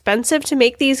 It's expensive to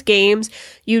make these games.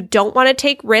 You don't want to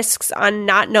take risks on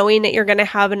not knowing that you're going to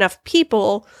have enough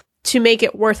people to make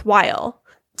it worthwhile.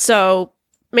 So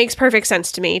makes perfect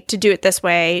sense to me to do it this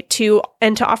way,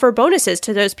 and to offer bonuses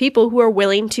to those people who are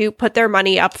willing to put their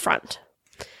money up front.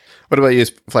 What about you,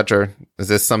 Fletcher? Is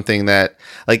this something that,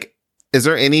 like, is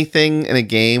there anything in a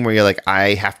game where you're like,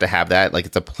 I have to have that? Like,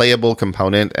 it's a playable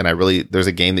component, and there's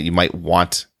a game that you might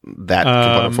want that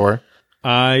component for?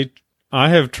 I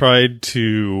have tried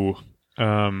to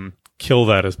kill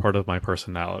that as part of my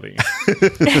personality,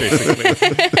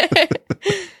 basically.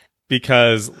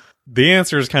 Because the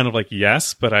answer is kind of like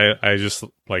yes, but I just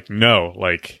like no.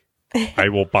 Like, I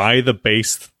will buy the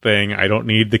base thing. I don't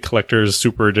need the collector's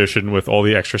super edition with all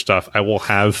the extra stuff. I will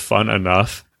have fun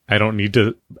enough. I don't need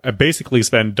to basically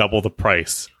spend double the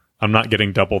price. I'm not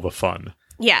getting double the fun.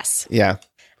 Yes. Yeah.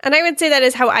 And I would say that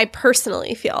is how I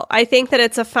personally feel. I think that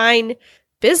it's a fine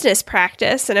business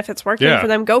practice, and if it's working for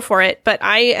them, go for it. But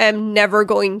I am never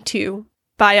going to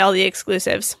buy all the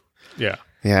exclusives. Yeah.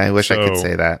 Yeah, I wish I could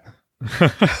say that.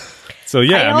 So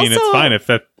yeah, I mean, it's fine if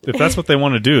that's what they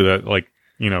want to do. That, like,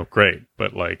 great.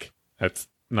 But like, that's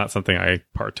not something I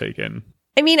partake in.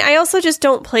 I mean, I also just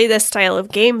don't play this style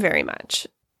of game very much.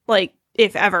 Like,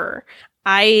 if ever.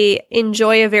 I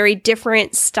enjoy a very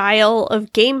different style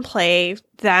of gameplay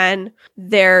than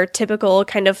their typical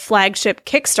kind of flagship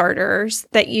Kickstarters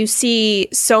that you see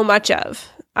so much of.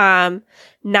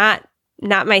 Not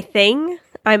my thing.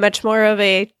 I'm much more of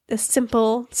a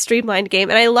simple, streamlined game,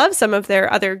 and I love some of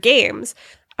their other games.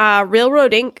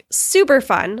 Railroad Inc., super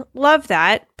fun. Love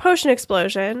that. Potion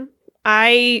Explosion.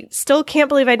 I still can't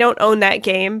believe I don't own that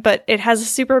game, but it has a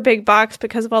super big box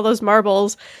because of all those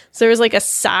marbles. So there was like a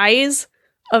size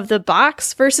of the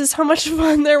box versus how much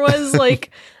fun there was,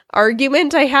 like,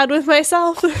 argument I had with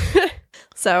myself.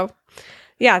 So,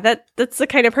 yeah, that's the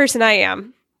kind of person I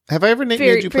am. Have I ever made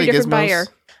you play Gizmos? Buyer.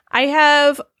 I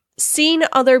have seen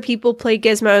other people play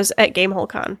Gizmos at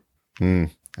GameholeCon.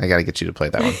 I got to get you to play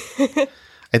that one.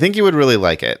 I think you would really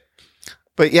like it.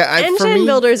 But yeah, engine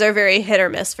builders are very hit or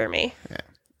miss for me. Yeah.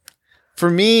 For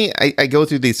me, I go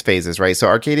through these phases, right? So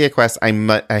Arcadia Quest,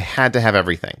 I had to have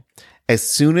everything. As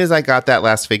soon as I got that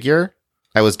last figure,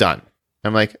 I was done.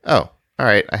 I'm like, oh, all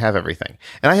right, I have everything.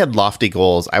 And I had lofty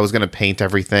goals. I was going to paint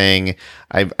everything.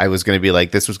 I was going to be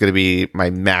like, this was going to be my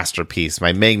masterpiece,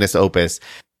 my magnus opus.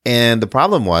 And the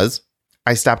problem was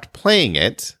I stopped playing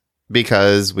it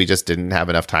because we just didn't have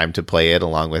enough time to play it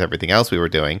along with everything else we were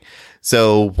doing.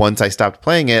 So once I stopped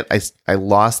playing it, I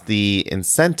lost the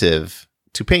incentive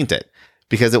to paint it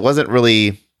because it wasn't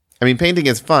really, I mean, painting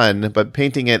is fun, but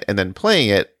painting it and then playing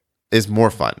it is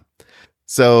more fun.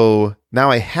 So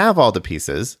now I have all the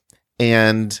pieces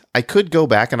and I could go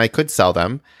back and I could sell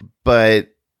them.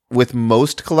 But with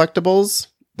most collectibles,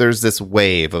 there's this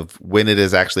wave of when it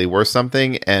is actually worth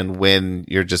something and when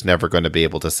you're just never going to be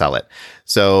able to sell it.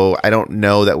 So I don't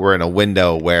know that we're in a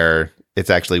window where it's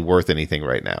actually worth anything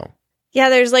right now. Yeah,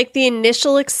 there's like the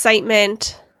initial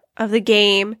excitement of the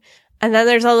game, and then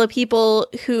there's all the people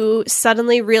who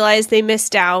suddenly realize they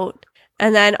missed out,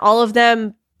 and then all of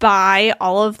them buy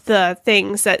all of the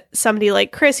things that somebody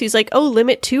like Chris, who's like, oh,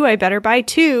 limit 2, I better buy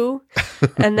 2.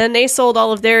 And then they sold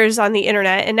all of theirs on the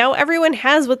internet, and now everyone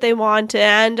has what they want,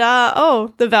 and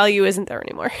the value isn't there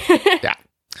anymore. Yeah.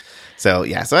 So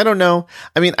I don't know.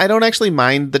 I mean, I don't actually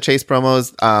mind the chase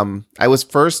promos. I was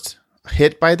first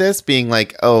hit by this being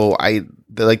like,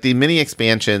 the mini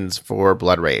expansions for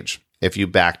Blood Rage, if you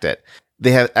backed it,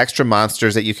 they had extra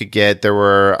monsters that you could get. There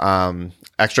were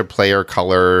extra player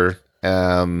color.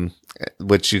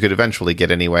 which you could eventually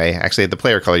get anyway. Actually, the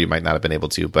player color you might not have been able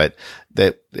to, but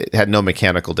that it had no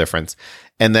mechanical difference.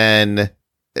 And then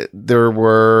there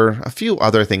were a few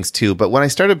other things too. But when I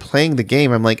started playing the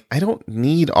game, I'm like, I don't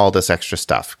need all this extra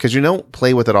stuff because you don't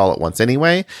play with it all at once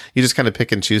anyway. You just kind of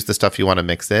pick and choose the stuff you want to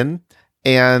mix in.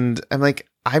 And I'm like,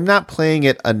 I'm not playing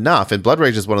it enough. And Blood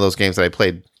Rage is one of those games that I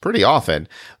played pretty often,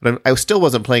 but I still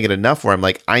wasn't playing it enough where I'm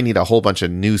like, I need a whole bunch of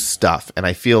new stuff. And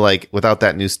I feel like without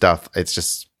that new stuff,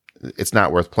 it's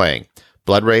not worth playing.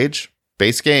 Blood Rage,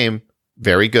 base game,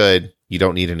 very good. You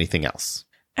don't need anything else.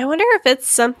 I wonder if it's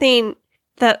something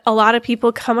that a lot of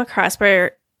people come across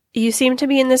where you seem to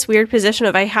be in this weird position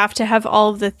of I have to have all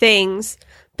of the things,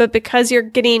 but because you're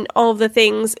getting all of the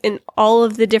things in all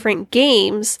of the different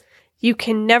games, you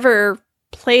can never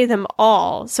play them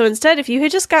all. So instead, if you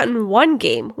had just gotten one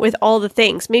game with all the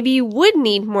things, maybe you would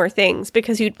need more things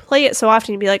because you'd play it so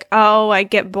often. You'd be like, oh, I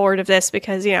get bored of this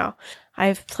because,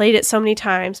 I've played it so many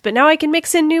times, but now I can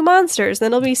mix in new monsters.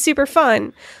 Then it'll be super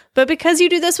fun. But because you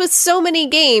do this with so many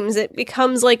games, it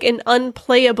becomes like an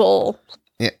unplayable.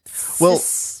 Yeah. Well,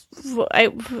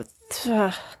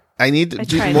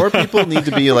 more people need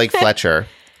to be like Fletcher,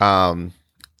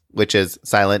 which is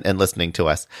silent and listening to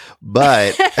us.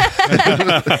 But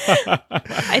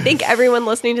I think everyone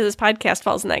listening to this podcast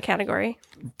falls in that category.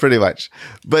 Pretty much.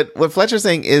 But what Fletcher's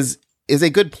saying is a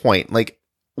good point. Like,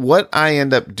 what I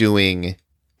end up doing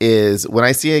is when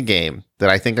I see a game that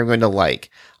I think I'm going to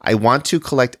like, I want to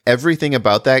collect everything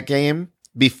about that game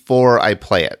before I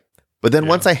play it. But then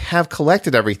once I have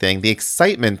collected everything, the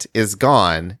excitement is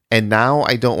gone, and now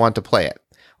I don't want to play it.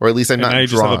 Or at least I'm not drawn.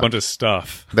 Just have a bunch of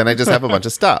stuff. Then I just have a bunch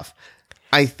of stuff.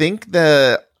 I think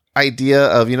the idea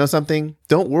of, something,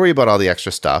 don't worry about all the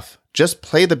extra stuff. Just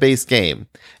play the base game.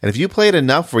 And if you play it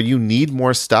enough where you need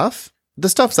more stuff, the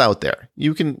stuff's out there.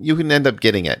 You can end up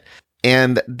getting it.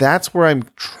 And that's where I'm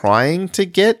trying to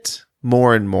get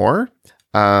more and more,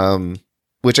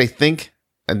 which I think,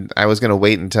 and I was going to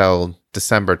wait until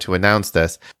December to announce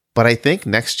this, but I think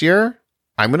next year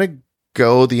I'm going to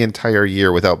go the entire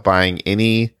year without buying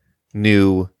any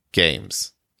new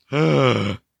games.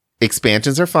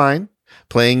 Expansions are fine.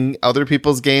 Playing other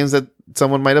people's games that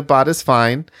someone might have bought is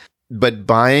fine. But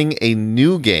buying a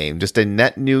new game, just a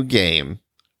net new game,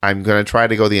 I'm going to try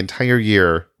to go the entire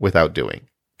year without doing.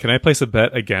 Can I place a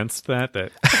bet against that?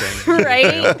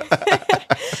 Right?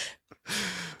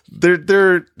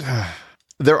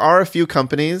 There are a few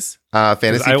companies,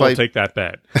 Fantasy Flight. I will take that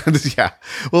bet. Yeah.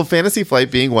 Well, Fantasy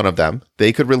Flight being one of them,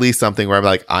 they could release something where I'm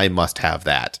like, I must have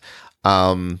that.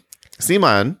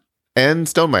 CMON and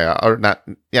Stonemaier are not,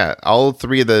 all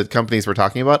three of the companies we're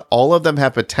talking about, all of them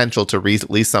have potential to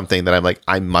release something that I'm like,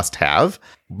 I must have,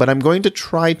 but I'm going to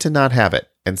try to not have it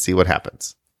and see what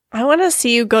happens. I want to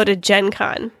see you go to Gen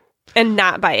Con and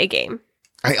not buy a game.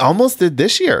 I almost did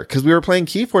this year because we were playing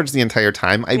Keyforge the entire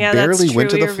time. I barely went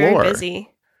to the floor. Very busy.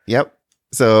 Yep.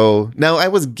 So now I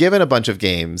was given a bunch of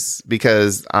games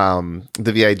because the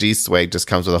VIG swag just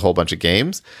comes with a whole bunch of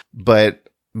games, but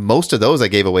most of those I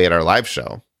gave away at our live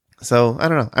show. So I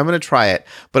don't know. I'm going to try it,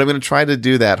 but I'm going to try to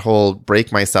do that whole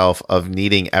break myself of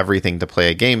needing everything to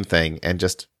play a game thing and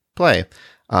just play.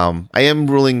 I am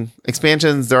ruling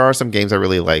expansions. There are some games I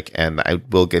really like, and I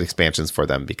will get expansions for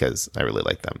them because I really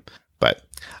like them. But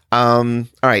all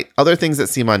right, other things that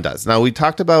CMON does. Now, we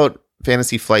talked about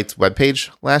Fantasy Flight's webpage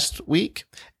last week,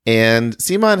 and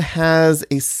CMON has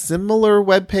a similar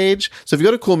webpage. So if you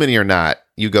go to Cool Mini or Not,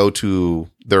 you go to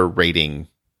their rating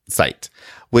site,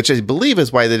 which I believe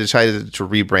is why they decided to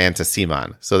rebrand to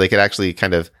CMON, so they could actually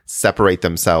kind of separate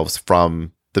themselves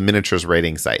from the miniatures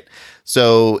rating site.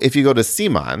 So if you go to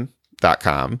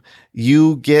CMON.com,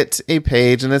 you get a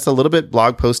page, and it's a little bit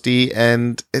blog posty,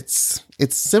 and it's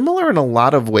similar in a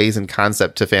lot of ways in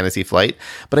concept to Fantasy Flight,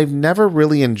 but I've never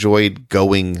really enjoyed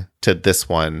going to this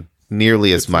one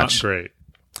nearly as much. Not great.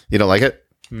 You don't like it?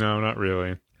 No, not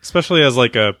really. Especially as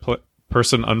like a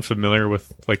person unfamiliar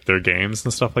with like their games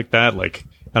and stuff like that. Like,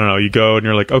 I don't know, you go and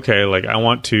you're like, okay, like I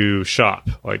want to shop.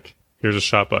 Like, here's a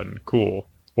shop button. Cool.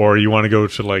 Or you want to go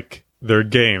to like their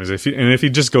games. If you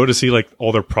just go to see like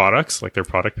all their products, like their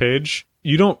product page,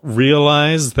 you don't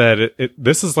realize that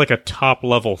this is like a top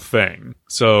level thing.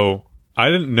 So I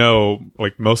didn't know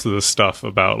like most of the stuff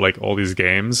about like all these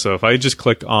games. So if I just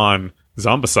clicked on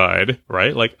Zombicide,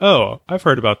 right? Like, oh, I've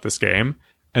heard about this game.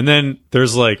 And then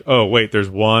there's like, oh, wait, there's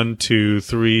 1, 2,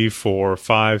 3, 4,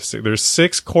 5, 6. There's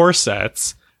 6 core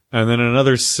sets and then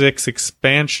another 6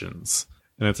 expansions.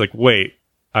 And it's like, wait,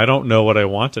 I don't know what I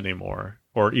want anymore,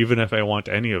 or even if I want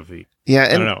any of these. Yeah,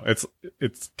 I don't know.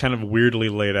 It's kind of weirdly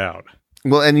laid out.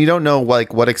 Well, and you don't know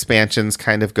like what expansions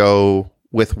kind of go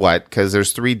with what, because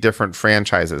there's 3 different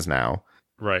franchises now.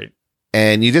 Right.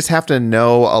 And you just have to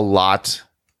know a lot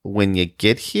when you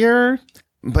get here.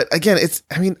 But again,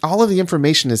 all of the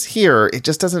information is here. It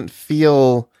just doesn't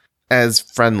feel as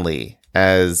friendly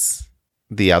as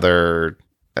the other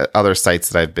sites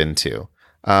that I've been to.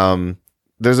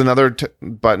 There's another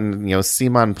button,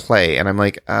 CMON Play, and I'm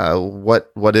like,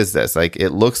 what is this? Like, it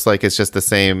looks like it's just the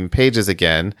same pages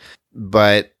again,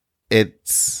 but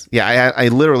I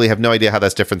literally have no idea how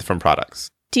that's different from products.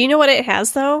 Do you know what it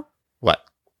has, though? What?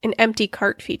 An empty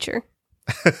cart feature.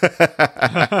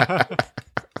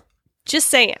 Just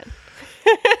saying.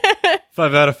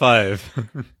 5 out of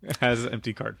 5 has an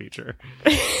empty cart feature.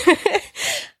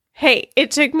 Hey,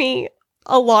 it took me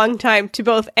a long time to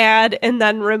both add and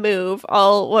then remove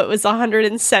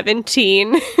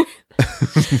 117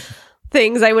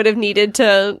 things I would have needed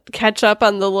to catch up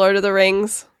on the Lord of the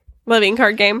Rings living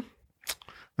card game.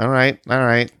 All right.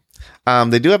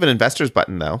 They do have an investors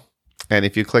button, though. And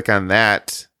if you click on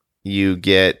that, you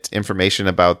get information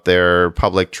about their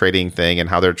public trading thing and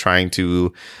how they're trying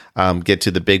to get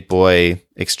to the big boy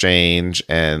exchange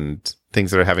and things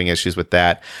that are having issues with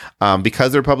that.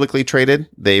 Because they're publicly traded,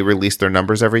 they release their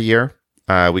numbers every year.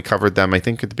 We covered them, I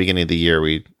think, at the beginning of the year.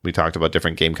 We talked about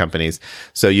different game companies.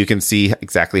 So you can see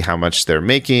exactly how much they're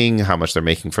making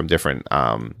from different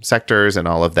sectors and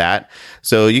all of that.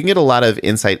 So you can get a lot of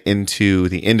insight into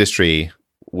the industry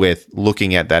with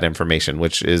looking at that information,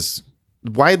 which is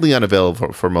widely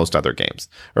unavailable for most other games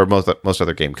or most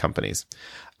other game companies.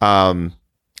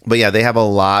 But yeah, they have a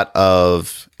lot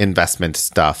of investment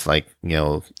stuff like,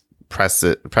 press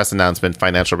announcement,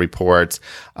 financial reports,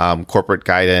 corporate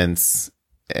guidance.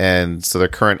 And so their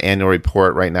current annual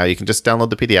report right now, you can just download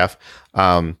the PDF.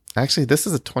 Actually, this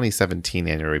is a 2017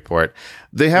 annual report.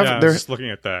 They're just looking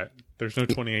at that. There's no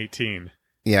 2018.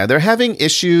 Yeah, they're having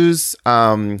issues.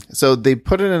 So they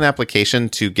put in an application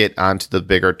to get onto the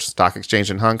bigger stock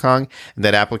exchange in Hong Kong, and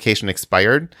that application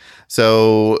expired.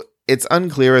 So it's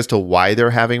unclear as to why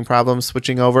they're having problems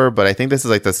switching over, but I think this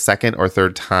is like the second or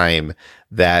third time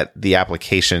that the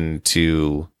application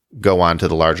to go on to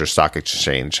the larger stock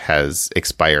exchange has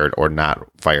expired or not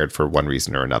fired for one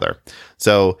reason or another.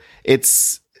 So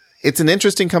it's an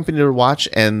interesting company to watch,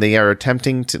 and they are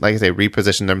attempting to, like I say,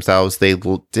 reposition themselves. They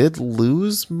did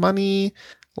lose money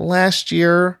last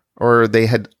year, or they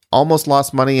had almost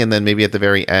lost money, and then maybe at the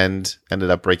very end ended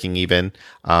up breaking even.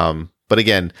 But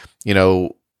again,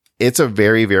 it's a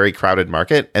very, very crowded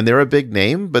market, and they're a big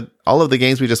name, but all of the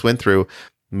games we just went through,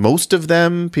 most of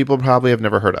them people probably have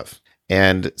never heard of.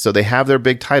 And so they have their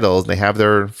big titles, they have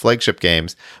their flagship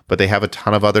games, but they have a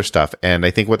ton of other stuff. And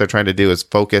I think what they're trying to do is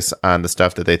focus on the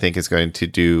stuff that they think is going to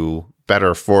do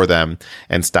better for them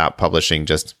and stop publishing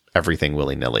just everything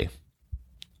willy-nilly.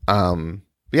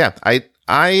 Yeah,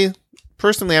 I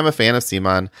personally am a fan of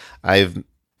CMON. I've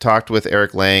talked with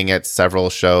Eric Lang at several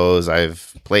shows.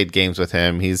 I've played games with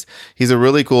him. He's a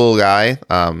really cool guy.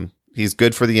 He's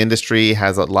good for the industry,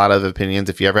 has a lot of opinions.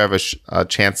 If you ever have a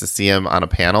chance to see him on a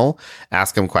panel,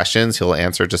 ask him questions. He'll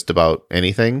answer just about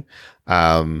anything.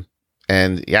 And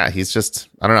yeah, he's just,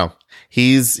 I don't know.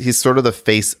 He's sort of the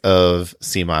face of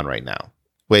CMON right now,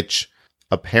 which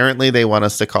apparently they want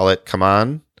us to call it Come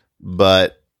On,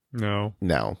 but no.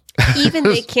 Even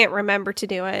they can't remember to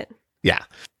do it. Yeah.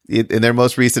 In their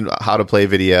most recent How to Play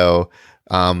video,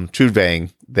 True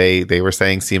Bang, they were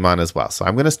saying CMON as well. So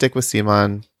I'm going to stick with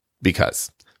CMON because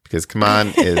Come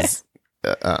On is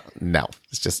no.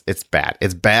 It's bad.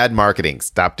 It's bad marketing.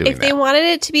 Stop doing that. If they wanted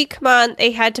it to be Come On,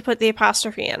 they had to put the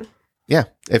apostrophe in. Yeah.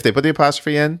 If they put the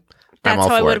apostrophe in, I'm all that's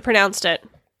how I for would it. have pronounced it.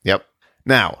 Yep.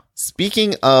 Now,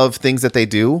 speaking of things that they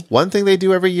do, one thing they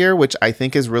do every year, which I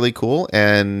think is really cool,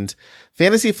 and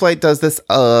Fantasy Flight does this.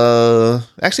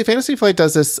 Actually, Fantasy Flight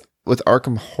does this with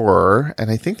Arkham Horror,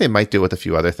 and I think they might do it with a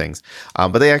few other things.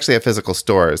 But they actually have physical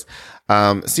stores.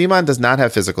 CMON does not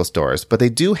have physical stores, but they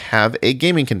do have a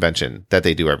gaming convention that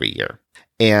they do every year.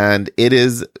 And it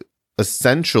is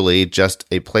essentially just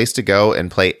a place to go and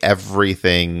play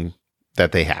everything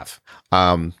that they have.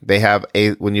 They have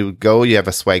when you go, you have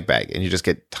a swag bag and you just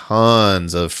get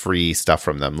tons of free stuff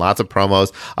from them. Lots of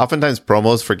promos, oftentimes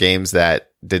promos for games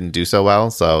that didn't do so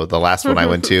well. So the last one I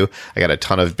went to, I got a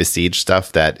ton of Besiege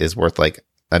stuff that is worth like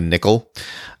a nickel.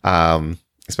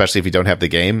 Especially if you don't have the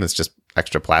game, it's just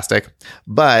extra plastic.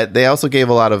 But they also gave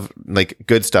a lot of like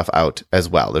good stuff out as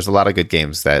well. There's a lot of good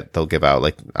games that they'll give out.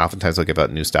 Like oftentimes they'll give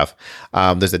out new stuff.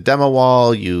 There's a demo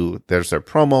wall. There's their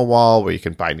promo wall where you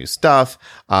can buy new stuff.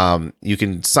 You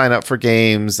can sign up for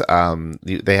games.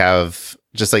 They have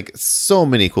just like so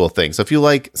many cool things. So if you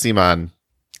like CMON,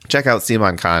 check out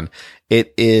CMON Con.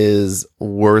 It is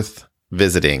worth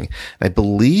visiting. I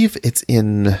believe it's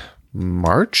in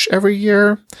March every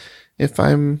year, if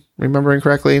I'm remembering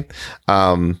correctly.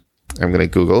 I'm going to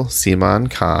Google CMON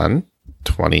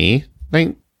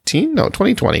 2019. No,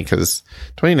 2020, because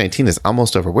 2019 is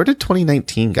almost over. Where did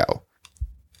 2019 go?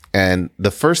 And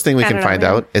the first thing we can find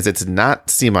out is it's not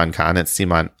CMON, it's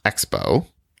CMON Expo.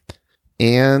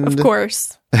 And of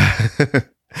course.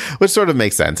 Which sort of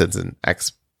makes sense. It's an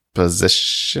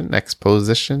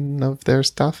exposition of their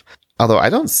stuff. Although I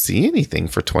don't see anything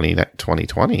for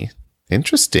 2020.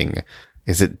 Interesting.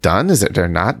 Is it done? Is it they're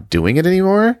not doing it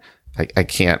anymore? I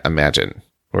can't imagine.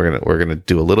 We're gonna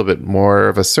do a little bit more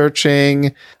of a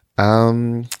searching.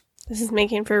 This is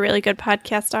making for really good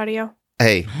podcast audio.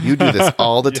 Hey, you do this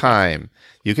all the time.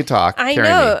 You can talk. I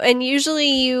know, and usually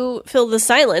you fill the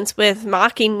silence with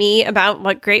mocking me about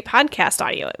what great podcast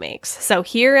audio it makes. So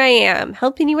here I am,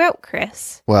 helping you out,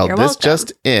 Chris. Well, You're this welcome.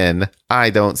 just in,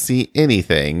 I don't see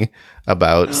anything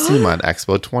about CMON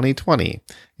Expo 2020,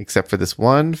 except for this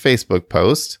one Facebook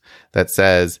post that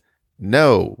says,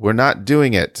 no, we're not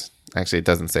doing it. Actually, it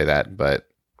doesn't say that, but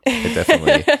it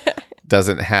definitely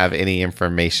doesn't have any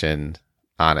information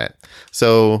on it.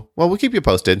 So, well, we'll keep you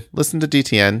posted. Listen to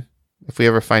DTN. If we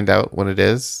ever find out when it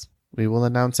is, we will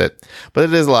announce it. But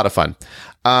it is a lot of fun.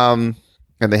 And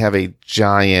they have a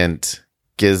giant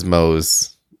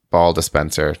Gizmos ball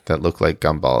dispenser that look like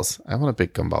gumballs. I want a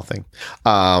big gumball thing.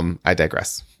 I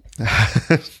digress.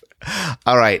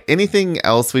 All right. Anything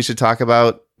else we should talk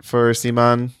about for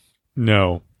CMON?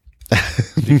 No.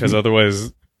 Because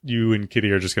otherwise you and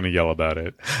Kitty are just going to yell about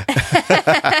it.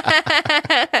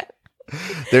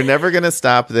 They're never going to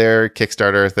stop their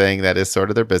Kickstarter thing. That is sort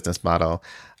of their business model.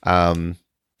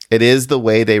 It is the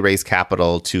way they raise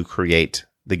capital to create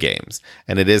the games.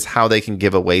 And it is how they can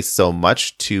give away so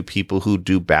much to people who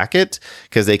do back it,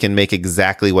 because they can make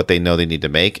exactly what they know they need to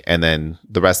make. And then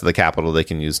the rest of the capital they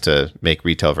can use to make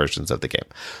retail versions of the game.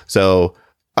 So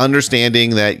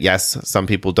understanding that, yes, some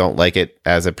people don't like it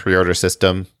as a pre-order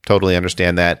system. Totally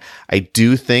understand that. I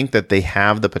do think that they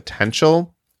have the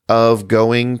potential of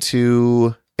going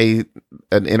to an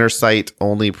inner site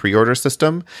only pre-order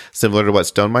system, similar to what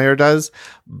Stonemaier does,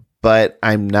 but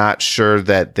I'm not sure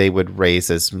that they would raise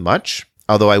as much,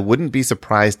 although I wouldn't be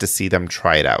surprised to see them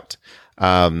try it out.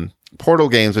 Portal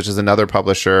Games, which is another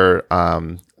publisher,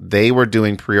 they were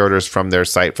doing pre-orders from their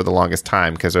site for the longest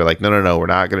time because they're like, no, we're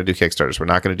not going to do Kickstarters. We're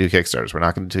not going to do Kickstarters. We're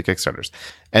not going to do Kickstarters.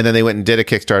 And then they went and did a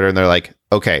Kickstarter and they're like,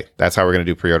 okay, that's how we're going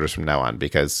to do pre-orders from now on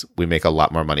because we make a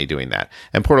lot more money doing that.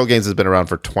 And Portal Games has been around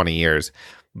for 20 years.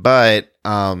 But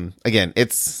again,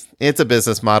 it's a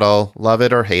business model. Love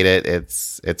it or hate it.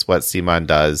 It's what CMON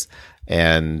does.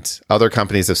 And other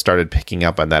companies have started picking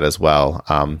up on that as well.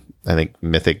 I think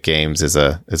Mythic Games is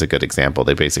a good example.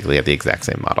 They basically have the exact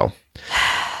same model.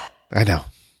 I know.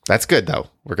 That's good, though.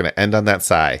 We're going to end on that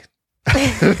sigh.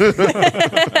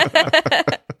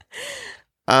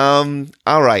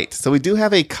 All right. So we do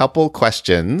have a couple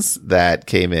questions that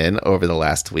came in over the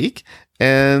last week.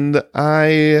 And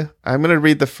I'm going to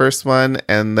read the first one,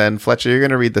 and then Fletcher, you're going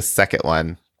to read the second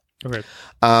one. Okay.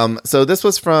 So this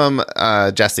was from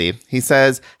Jesse. He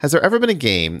says, has there ever been a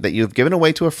game that you have given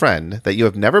away to a friend that you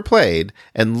have never played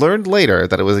and learned later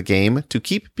that it was a game to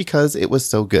keep because it was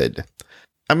so good?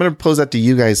 I'm going to pose that to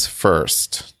you guys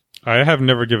first. I have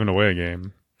never given away a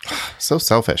game. So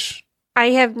selfish.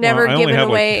 I have never I only given have,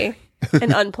 away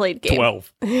an unplayed game.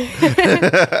 12.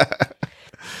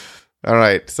 All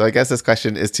right. So I guess this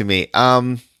question is to me.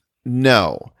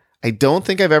 No. I don't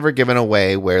think I've ever given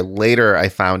away where later I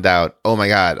found out, oh my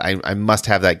God, I must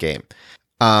have that game.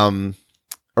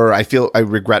 Or I feel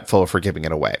regretful for giving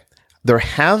it away. There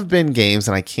have been games,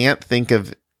 and I can't think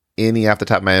of any off the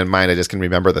top of my mind. I just can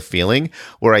remember the feeling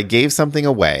where I gave something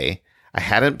away. I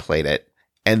hadn't played it.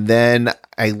 And then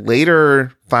I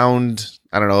later found,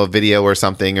 I don't know, a video or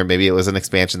something, or maybe it was an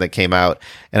expansion that came out.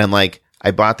 And I'm like, I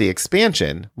bought the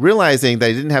expansion, realizing that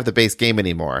I didn't have the base game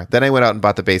anymore. Then I went out and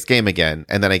bought the base game again,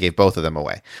 and then I gave both of them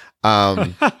away.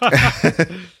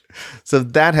 So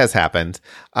that has happened.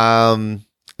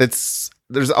 There's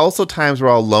also times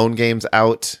where I'll loan games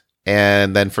out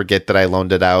and then forget that I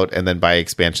loaned it out and then buy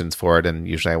expansions for it, and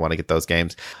usually I want to get those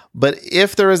games. But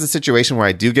if there is a situation where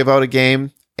I do give out a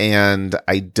game and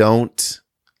I don't,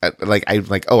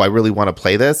 I really want to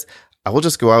play this, I will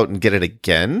just go out and get it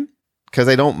again. Because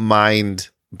I don't mind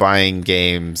buying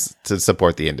games to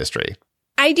support the industry.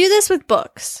 I do this with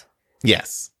books.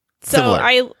 Yes. So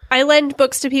Similar. I lend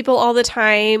books to people all the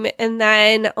time, and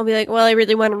then I'll be like, well, I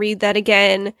really want to read that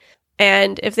again.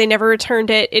 And if they never returned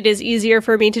it, it is easier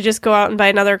for me to just go out and buy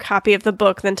another copy of the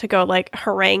book than to go like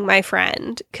harangue my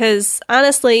friend. Because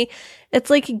honestly,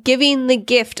 it's like giving the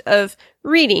gift of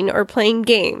reading or playing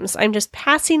games. I'm just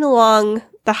passing along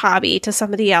the hobby to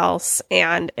somebody else,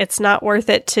 and it's not worth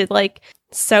it to like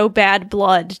sow bad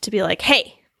blood to be like,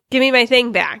 hey, give me my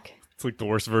thing back. It's like the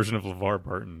worst version of LeVar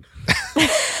Burton.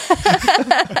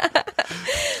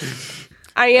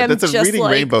 I am That's a just reading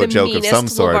like rainbow the joke of meanest some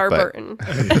sort, LeVar but- Burton.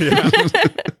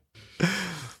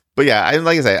 But yeah,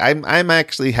 like I say, I'm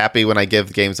actually happy when I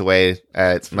give games away.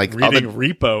 It's like Reading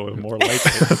Repo, more like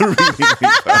it. Reading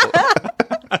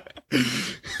Repo.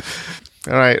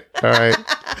 All right.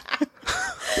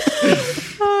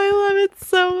 Oh, I love it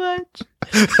so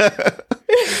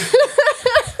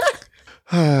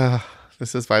much.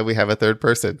 This is why we have a third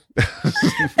person.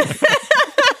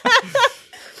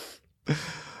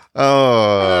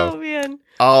 Oh, man.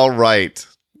 All right.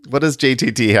 What does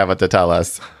JTT have to tell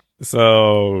us?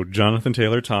 So Jonathan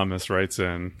Taylor Thomas writes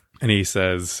in and he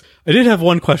says, I did have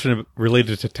one question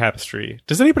related to Tapestry.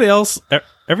 Does anybody else,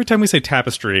 every time we say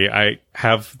Tapestry, I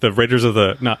have the Raiders of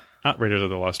the, not Raiders of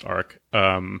the Lost Ark,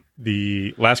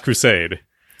 the Last Crusade,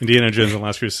 Indiana Jones and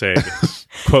Last Crusade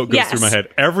quote goes through my head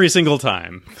every single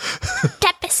time.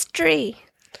 Tapestry.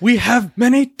 We have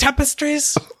many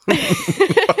tapestries.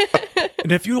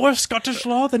 And if you are Scottish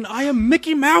law, then I am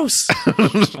Mickey Mouse.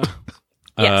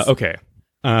 Yes. Okay.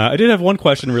 I did have one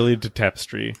question related to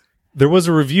Tapestry. There was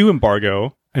a review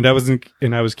embargo, and I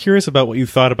was curious about what you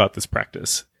thought about this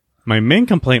practice. My main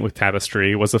complaint with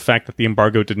Tapestry was the fact that the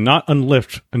embargo did not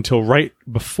unlift until right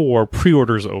before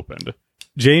pre-orders opened.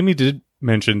 Jamie did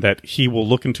mention that he will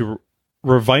look into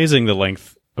revising the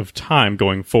length of time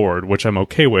going forward, which I'm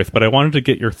okay with, but I wanted to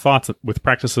get your thoughts with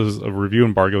practices of review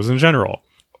embargoes in general.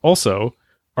 Also,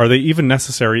 are they even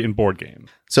necessary in board games?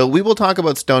 So we will talk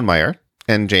about Stonemaier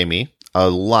and Jamie a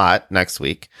lot next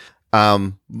week.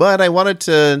 But I wanted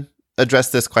to address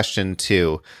this question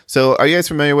too. So are you guys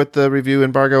familiar with the review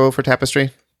embargo for Tapestry?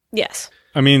 Yes.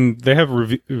 I mean, they have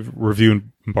review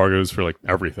embargoes for like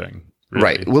everything. Really.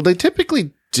 Right. Well, they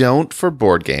typically don't for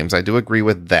board games. I do agree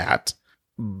with that.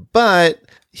 But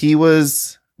he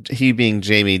being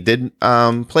Jamie, did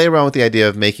play around with the idea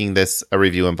of making this a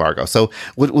review embargo. So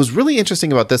what was really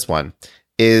interesting about this one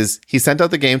is he sent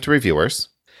out the game to reviewers,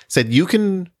 said you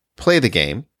can play the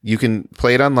game, you can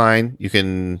play it online, you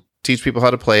can teach people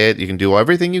how to play it, you can do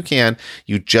everything you can,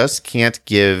 you just can't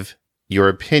give your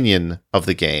opinion of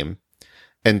the game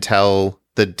until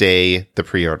the day the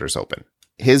pre-orders open.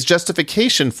 His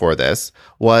justification for this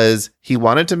was he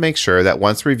wanted to make sure that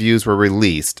once reviews were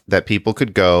released, that people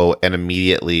could go and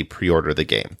immediately pre-order the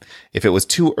game. If it was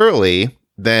too early,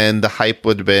 then the hype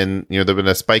would have been, there'd been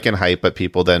a spike in hype, but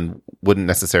people then wouldn't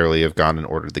necessarily have gone and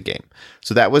ordered the game.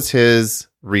 So that was his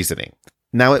reasoning.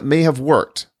 Now, it may have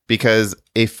worked because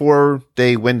a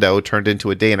 4-day window turned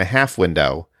into a 1.5-day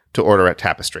window to order at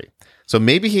Tapestry. So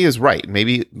maybe he is right.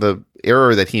 Maybe the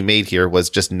error that he made here was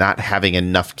just not having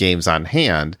enough games on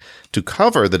hand to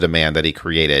cover the demand that he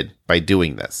created by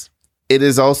doing this. It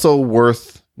is also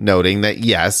worth noting that,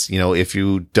 yes, if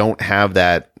you don't have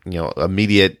that,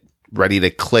 immediate ready to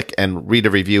click and read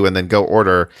a review and then go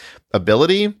order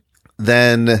ability,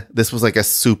 then this was like a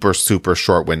super, super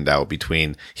short window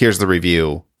between here's the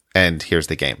review and here's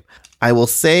the game. I will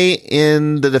say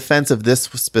in the defense of this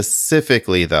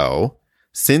specifically, though,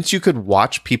 since you could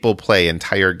watch people play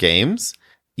entire games,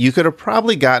 you could have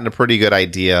probably gotten a pretty good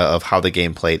idea of how the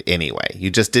game played anyway. You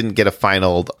just didn't get a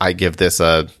final, I give this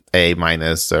a A-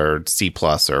 or C+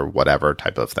 or whatever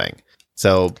type of thing.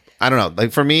 So I don't know.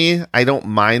 Like for me, I don't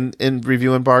mind in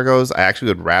review embargoes. I actually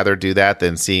would rather do that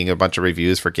than seeing a bunch of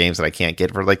reviews for games that I can't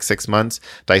get for like 6 months.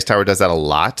 Dice Tower does that a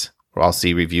lot, where I'll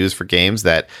see reviews for games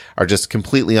that are just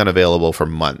completely unavailable for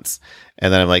months.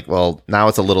 And then I'm like, well, now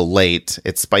it's a little late.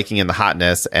 It's spiking in the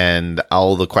hotness, and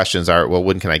all the questions are, well,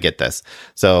 when can I get this?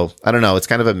 So I don't know. It's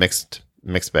kind of a mixed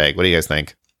bag. What do you guys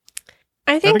think?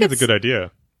 I think it's a good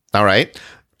idea. All right.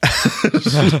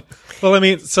 Well, I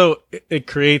mean, so it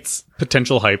creates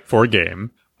potential hype for a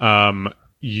game. The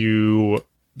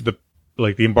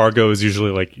embargo is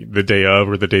usually like the day of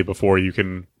or the day before you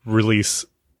can release,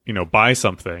 buy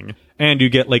something, and you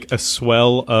get like a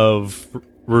swell of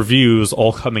reviews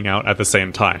all coming out at the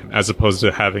same time, as opposed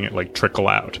to having it like trickle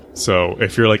out. So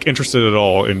if you're like interested at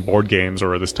all in board games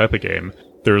or this type of game,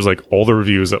 there's like all the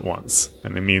reviews at once.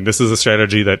 And I mean, this is a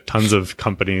strategy that tons of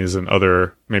companies and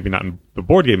other, maybe not in the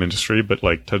board game industry, but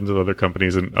like tons of other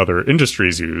companies and other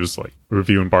industries use, like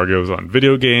review embargoes on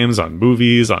video games, on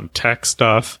movies, on tech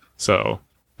stuff. So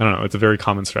I don't know. It's a very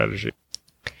common strategy.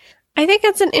 I think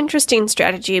it's an interesting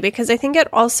strategy because I think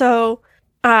it also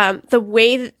the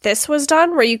way that this was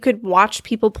done, where you could watch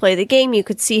people play the game, you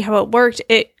could see how it worked,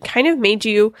 it kind of made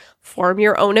you form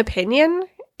your own opinion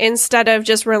instead of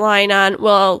just relying on,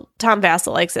 well, Tom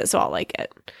Vassell likes it, so I'll like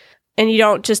it. And you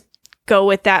don't just go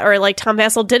with that, or like Tom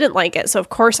Vassell didn't like it, so of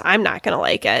course I'm not going to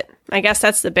like it. I guess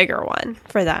that's the bigger one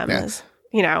for them is,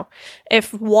 you know,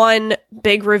 if one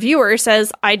big reviewer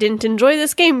says, I didn't enjoy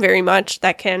this game very much,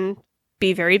 that can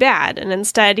be very bad. And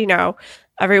instead, you know,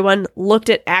 everyone looked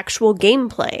at actual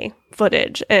gameplay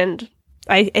footage. And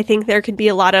I think there could be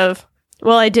a lot of,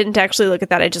 well, I didn't actually look at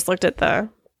that. I just looked at the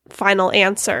final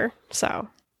answer. So,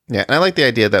 yeah. And I like the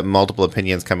idea that multiple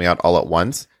opinions coming out all at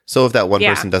once. So if that one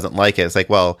person doesn't like it, it's like,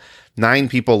 well, 9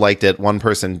 people liked it, one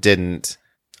person didn't.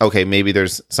 Okay, maybe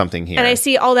there's something here. And I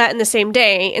see all that in the same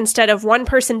day instead of one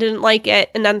person didn't like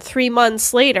it. And then 3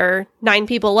 months later, 9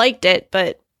 people liked it.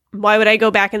 But why would I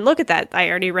go back and look at that? I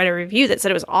already read a review that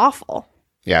said it was awful.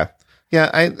 Yeah.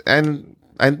 Yeah.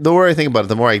 The more I think about it,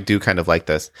 the more I do kind of like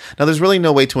this. Now, there's really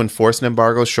no way to enforce an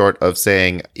embargo short of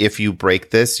saying, if you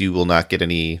break this, you will not get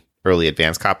any early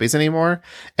advance copies anymore.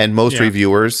 And most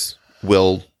reviewers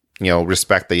will, you know,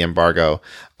 respect the embargo.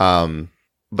 But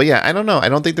yeah, I don't know. I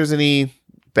don't think there's any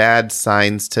bad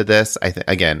signs to this.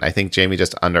 I think Jamie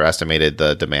just underestimated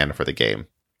the demand for the game.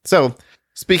 So,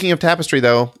 speaking of Tapestry,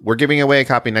 though, we're giving away a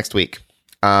copy next week.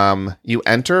 You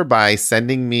enter by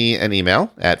sending me an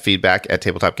email at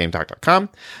feedback@tabletopgametalk.com,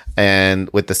 and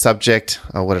with the subject,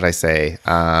 what did I say?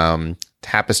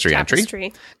 Tapestry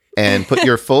entry, and put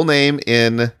your full name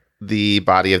in the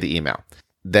body of the email.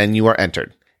 Then you are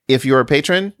entered. If you're a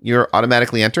patron, you're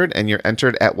automatically entered, and you're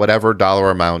entered at whatever dollar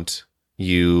amount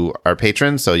you are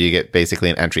patron, so you get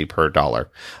basically an entry per dollar.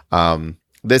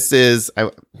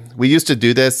 We used to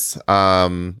do this a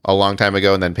long time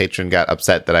ago, and then Patreon got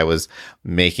upset that I was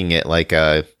making it like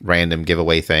a random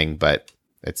giveaway thing, but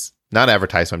it's not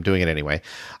advertised, so I'm doing it anyway.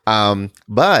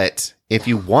 But if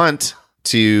you want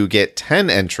to get 10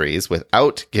 entries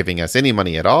without giving us any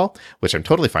money at all, which I'm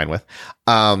totally fine with,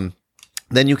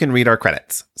 then you can read our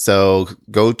credits. So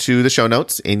go to the show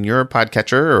notes in your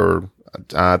podcatcher or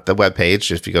the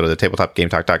webpage. If you go to the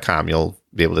tabletopgametalk.com, you'll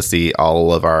be able to see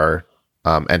all of our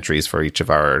entries for each of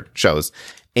our shows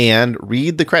and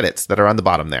read the credits that are on the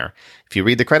bottom there. If you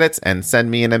read the credits and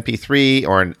send me an MP3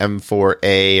 or an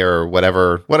M4A or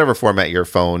whatever format your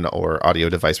phone or audio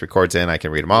device records in, I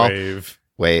can read them all. Not Wave.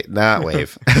 We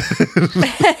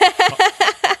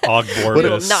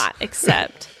will not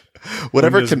accept.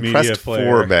 Whatever Windows compressed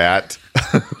format.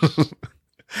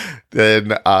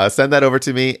 Then send that over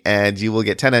to me and you will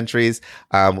get 10 entries.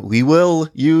 We will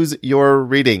use your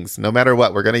readings no matter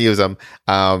what. We're going to use them.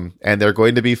 And they're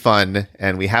going to be fun.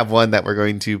 And we have one that we're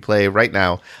going to play right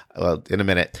now, in a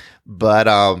minute. But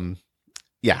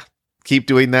yeah, keep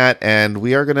doing that. And I'm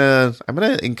going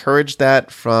to encourage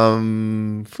that for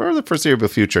the foreseeable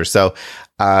future. So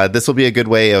this will be a good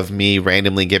way of me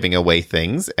randomly giving away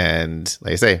things. And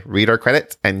like I say, read our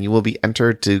credits and you will be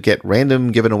entered to get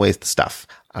random given away stuff.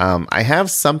 I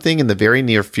have something in the very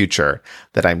near future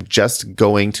that I'm just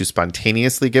going to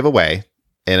spontaneously give away,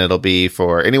 and it'll be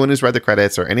for anyone who's read the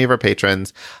credits or any of our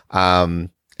patrons, and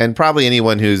probably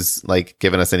anyone who's like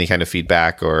given us any kind of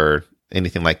feedback or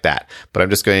anything like that. But I'm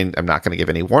not going to give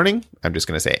any warning. I'm just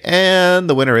going to say, and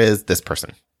the winner is this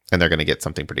person, and they're going to get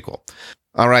something pretty cool.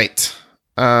 All right.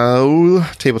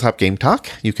 Tabletop Game Talk.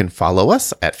 You can follow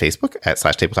us at Facebook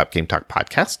 @Tabletop Game Talk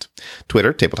Podcast,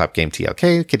 Twitter, Tabletop Game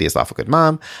TLK, Kitty is Lawful Good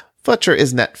Mom, Fletcher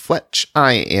is Net Fletch,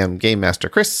 I am Game Master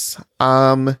Chris.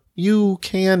 You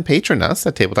can patron us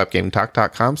at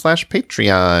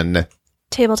tabletopgametalk.com/Patreon.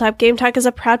 Tabletop Game Talk is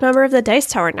a proud member of the Dice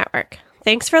Tower Network.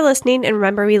 Thanks for listening, and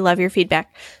remember, we love your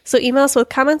feedback. So email us with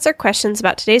comments or questions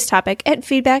about today's topic at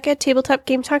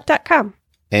feedback@tabletopgametalk.com.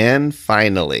 And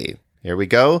finally, here we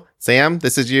go. Sam,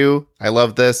 this is you. I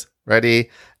love this. Ready,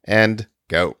 and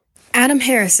go. Adam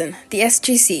Harrison, The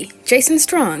SGC, Jason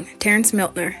Strong, Terrence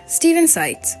Miltner, Steven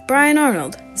Seitz, Brian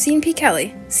Arnold, Sean P.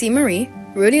 Kelly, C. Marie,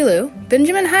 Rudy Liu,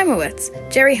 Benjamin Heimowitz,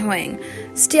 Jerry Huang,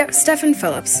 Stephen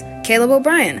Phillips, Caleb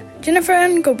O'Brien, Jennifer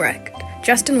Engelbrecht,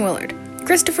 Justin Willard,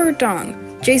 Christopher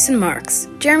Dong, Jason Marks,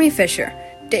 Jeremy Fisher,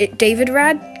 David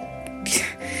Radke,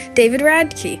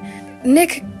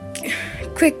 Nick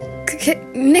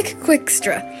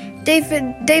Quickstra,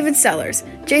 David Sellers,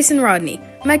 Jason Rodney,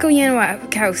 Michael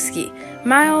Yanowakowski,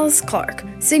 Miles Clark,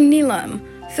 Signe Lum,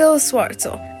 Phil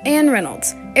Swartzel, Ann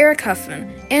Reynolds, Eric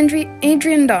Huffman,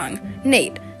 Adrian Dong,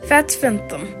 Nate, Fats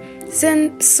Fintham,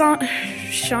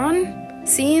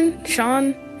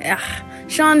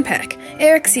 Sean Peck,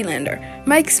 Eric Sealander,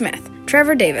 Mike Smith,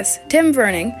 Trevor Davis, Tim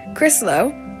Verning, Chris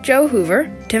Lowe, Joe Hoover,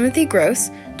 Timothy Gross,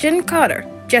 Jen Cotter,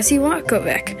 Jesse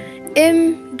Watkovic,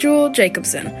 M. Jewel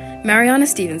Jacobson, Mariana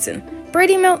Stevenson,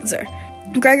 Brady Meltzer,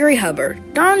 Gregory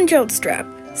Hubbard, Don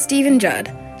Joltstrap, Stephen Judd,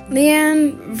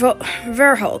 Leanne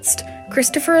Verholst,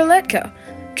 Christopher Letko,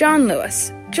 John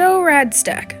Lewis, Joe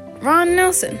Radstack, Ron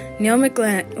Nelson, Neil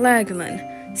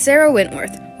McLaglen, Sarah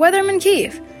Wentworth, Weatherman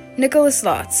Keefe, Nicholas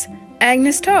Lotz,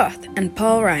 Agnes Toth, and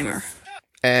Paul Reimer.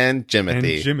 And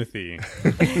Jimothy.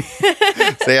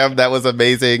 Sam, that was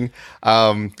amazing.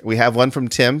 We have one from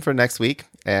Tim for next week,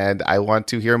 and I want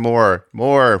to hear more.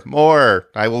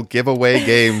 I will give away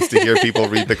games to hear people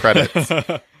read the credits.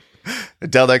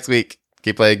 Until next week,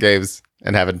 keep playing games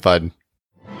and having fun.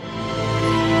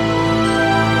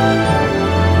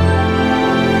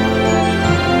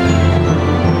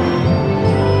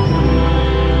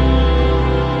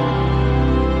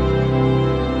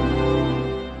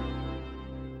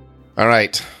 All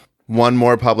right. One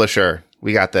more publisher.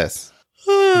 We got this.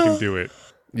 You can do it.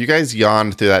 You guys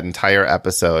yawned through that entire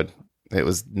episode. It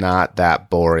was not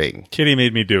that boring. Kitty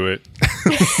made me do it.